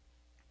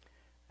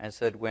 I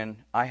said,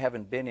 "When I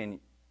haven't been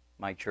in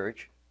my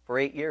church for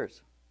 8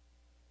 years.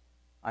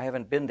 I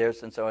haven't been there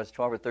since I was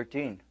 12 or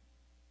 13.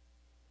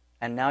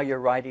 And now you're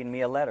writing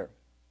me a letter.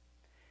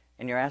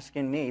 And you're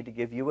asking me to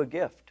give you a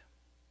gift."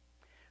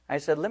 I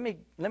said, let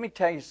me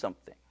tell you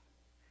something.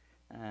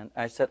 And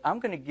I said, "I'm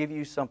going to give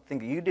you something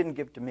that you didn't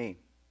give to me.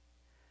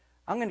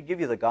 I'm going to give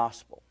you the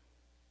gospel."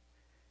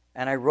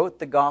 And I wrote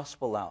the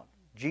gospel out.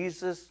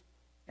 Jesus,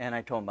 and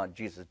I told him about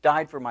Jesus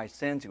died for my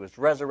sins. He was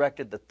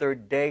resurrected the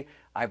third day.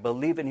 I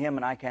believe in him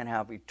and I can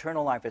have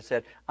eternal life. I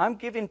said, "I'm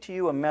giving to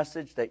you a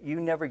message that you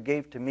never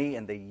gave to me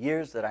in the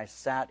years that I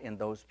sat in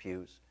those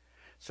pews.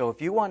 So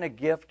if you want a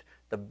gift,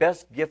 the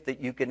best gift that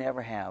you can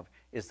ever have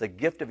is the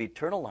gift of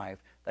eternal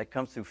life that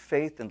comes through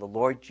faith in the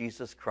Lord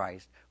Jesus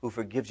Christ, who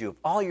forgives you of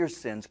all your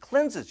sins,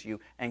 cleanses you,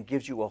 and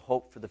gives you a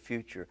hope for the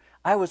future."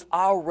 I was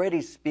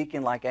already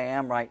speaking like I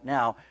am right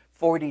now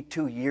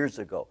 42 years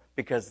ago,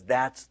 because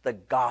that's the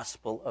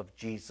gospel of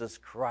Jesus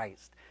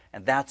Christ.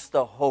 And that's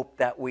the hope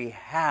that we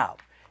have.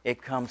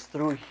 It comes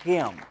through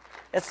him.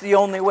 That's the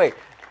only way.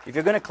 If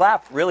you're going to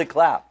clap, really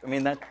clap. I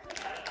mean,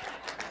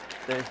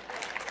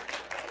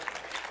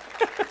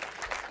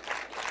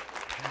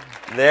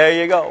 there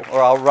you go.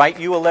 Or I'll write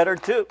you a letter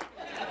too.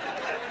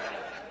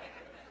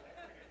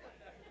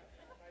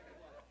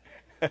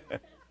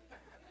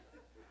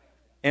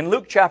 In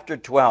Luke chapter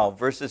 12,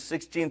 verses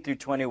 16 through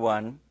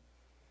 21,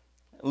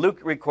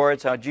 Luke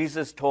records how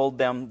Jesus told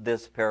them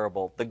this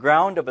parable. "The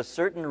ground of a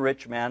certain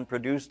rich man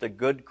produced a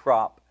good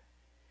crop.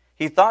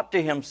 He thought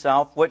to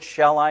himself, 'What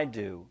shall I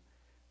do?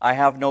 I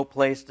have no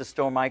place to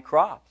store my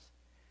crops.'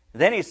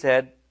 Then he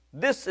said,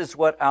 'This is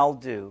what I'll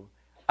do.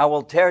 I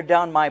will tear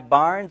down my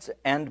barns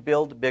and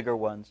build bigger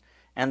ones.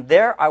 And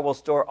there I will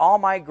store all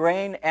my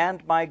grain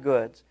and my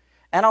goods.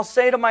 And I'll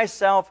say to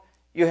myself,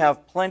 you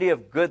have plenty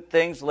of good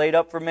things laid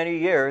up for many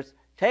years.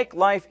 Take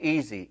life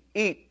easy.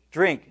 Eat,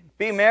 drink,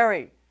 be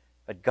merry.'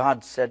 But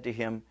God said to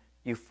him,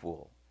 'You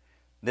fool,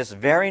 this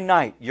very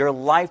night your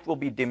life will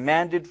be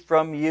demanded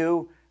from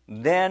you.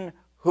 Then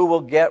who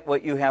will get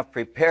what you have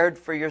prepared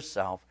for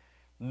yourself?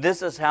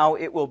 This is how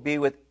it will be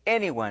with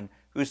anyone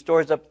who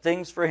stores up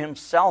things for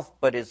himself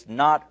but is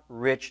not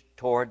rich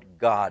toward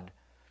God.'"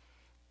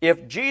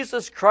 If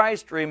Jesus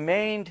Christ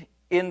remained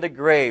in the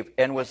grave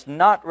and was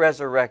not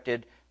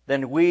resurrected,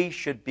 then we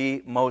should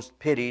be most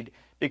pitied,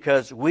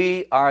 because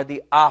we are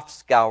the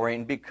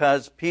offscouring,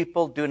 because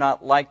people do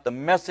not like the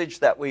message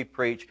that we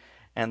preach,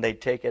 and they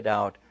take it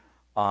out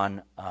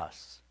on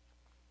us.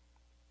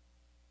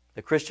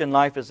 The Christian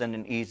life isn't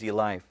an easy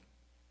life.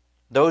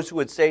 Those who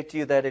would say to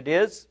you that it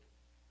is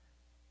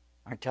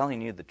aren't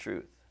telling you the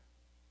truth.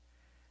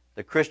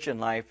 The Christian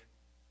life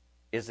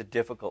is a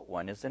difficult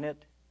one, isn't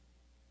it?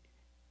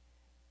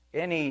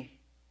 Any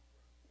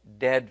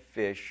dead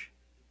fish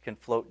can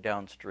float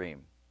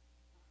downstream.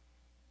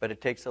 but it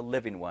takes a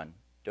living one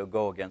to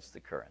go against the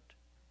current.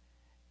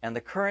 And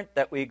the current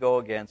that we go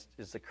against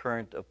is the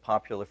current of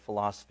popular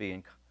philosophy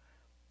and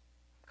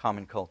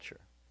common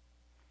culture.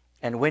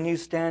 And when you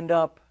stand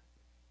up,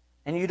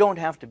 and you don't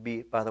have to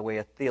be, by the way,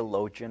 a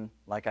theologian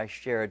like I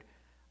shared.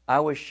 I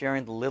was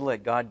sharing the little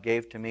that God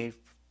gave to me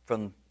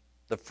from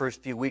the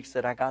first few weeks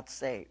that I got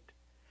saved.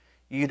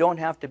 You don't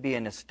have to be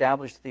an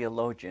established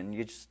theologian.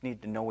 You just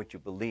need to know what you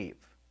believe.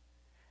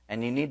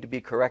 And you need to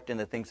be correct in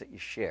the things that you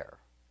share.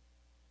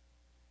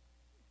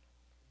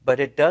 But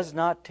it does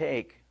not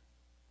take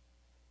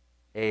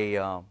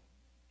a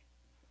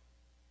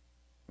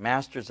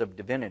Masters of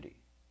Divinity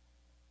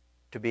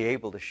to be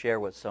able to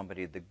share with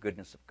somebody the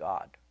goodness of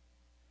God.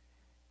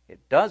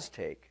 It does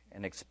take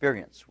an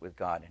experience with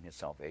God and His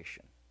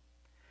salvation.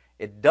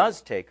 It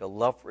does take a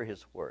love for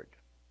His Word.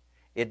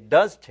 It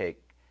does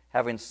take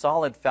having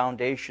solid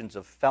foundations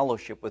of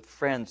fellowship with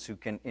friends who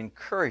can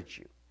encourage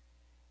you.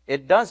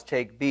 It does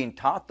take being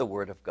taught the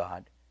Word of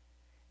God.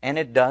 And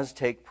it does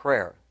take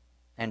prayer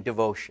and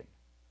devotion.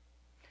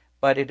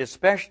 But it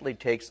especially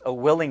takes a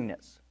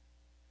willingness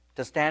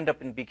to stand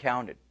up and be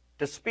counted,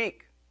 to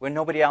speak when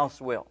nobody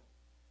else will,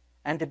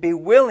 and to be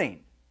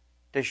willing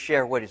to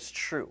share what is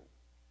true.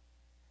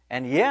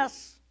 And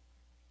yes,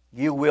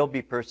 you will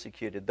be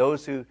persecuted.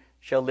 Those who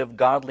shall live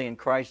godly in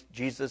Christ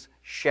Jesus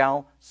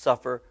shall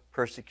suffer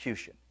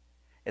persecution.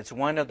 It's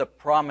one of the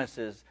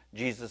promises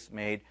Jesus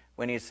made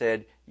when He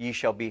said, "Ye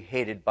shall be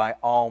hated by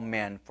all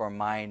men for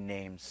my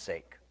name's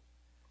sake."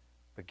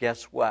 But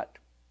guess what?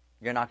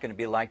 You're not going to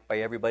be liked by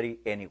everybody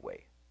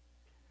anyway.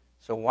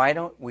 So why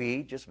don't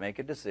we just make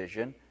a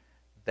decision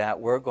that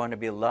we're going to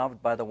be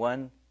loved by the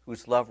one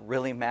whose love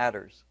really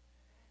matters?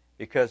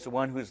 Because the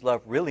one whose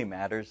love really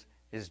matters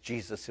is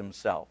Jesus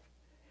Himself.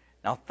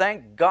 Now,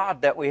 thank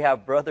God that we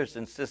have brothers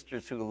and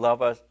sisters who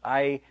love us.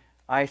 I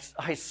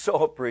so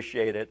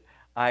appreciate it.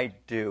 I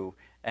do.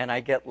 And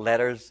I get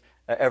letters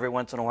every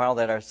once in a while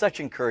that are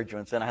such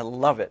encouragements, and I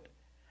love it.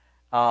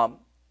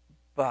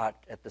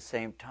 But at the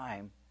same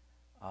time,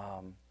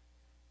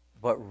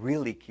 what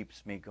really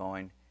keeps me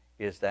going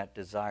is that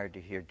desire to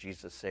hear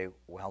Jesus say,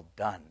 "Well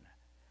done."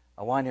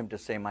 I want Him to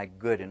say, "My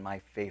good and my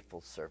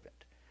faithful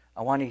servant."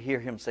 I want to hear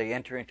Him say,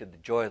 "Enter into the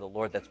joy of the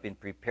Lord that's been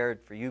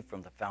prepared for you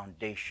from the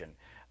foundation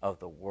of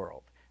the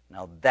world."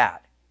 Now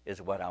that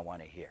is what I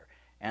want to hear.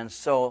 And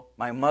so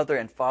my mother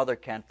and father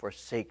can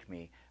forsake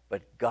me,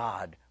 but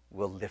God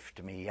will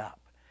lift me up.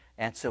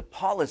 And so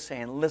Paul is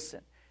saying,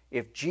 listen,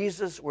 if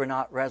Jesus were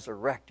not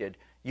resurrected,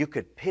 you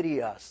could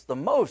pity us the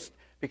most,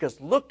 because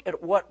look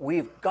at what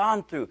we've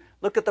gone through.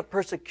 Look at the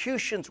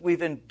persecutions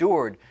we've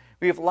endured.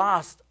 We've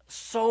lost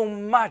so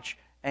much,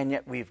 and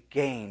yet we've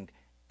gained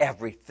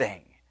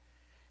everything.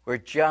 We're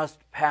just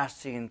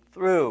passing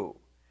through.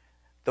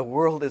 The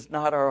world is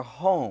not our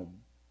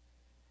home.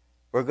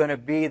 We're going to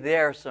be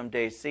there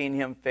someday, seeing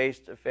Him face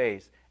to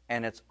face.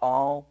 And it's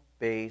all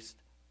based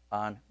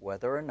on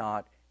whether or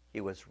not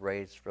He was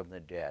raised from the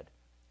dead.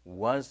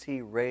 Was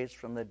He raised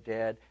from the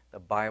dead? The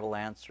Bible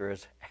answer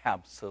is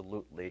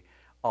absolutely.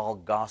 All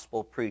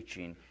gospel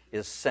preaching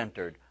is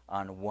centered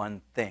on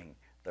one thing: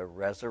 the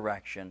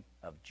resurrection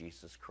of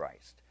Jesus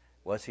Christ.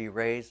 Was He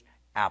raised?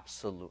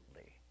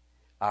 Absolutely.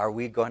 Are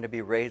we going to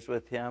be raised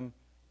with Him?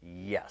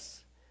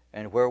 Yes.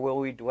 And where will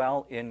we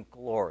dwell? In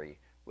glory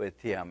with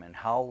Him. And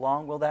how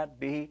long will that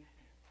be?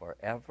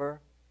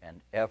 Forever and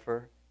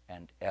ever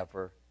and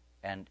ever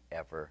and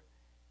ever.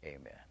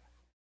 Amen.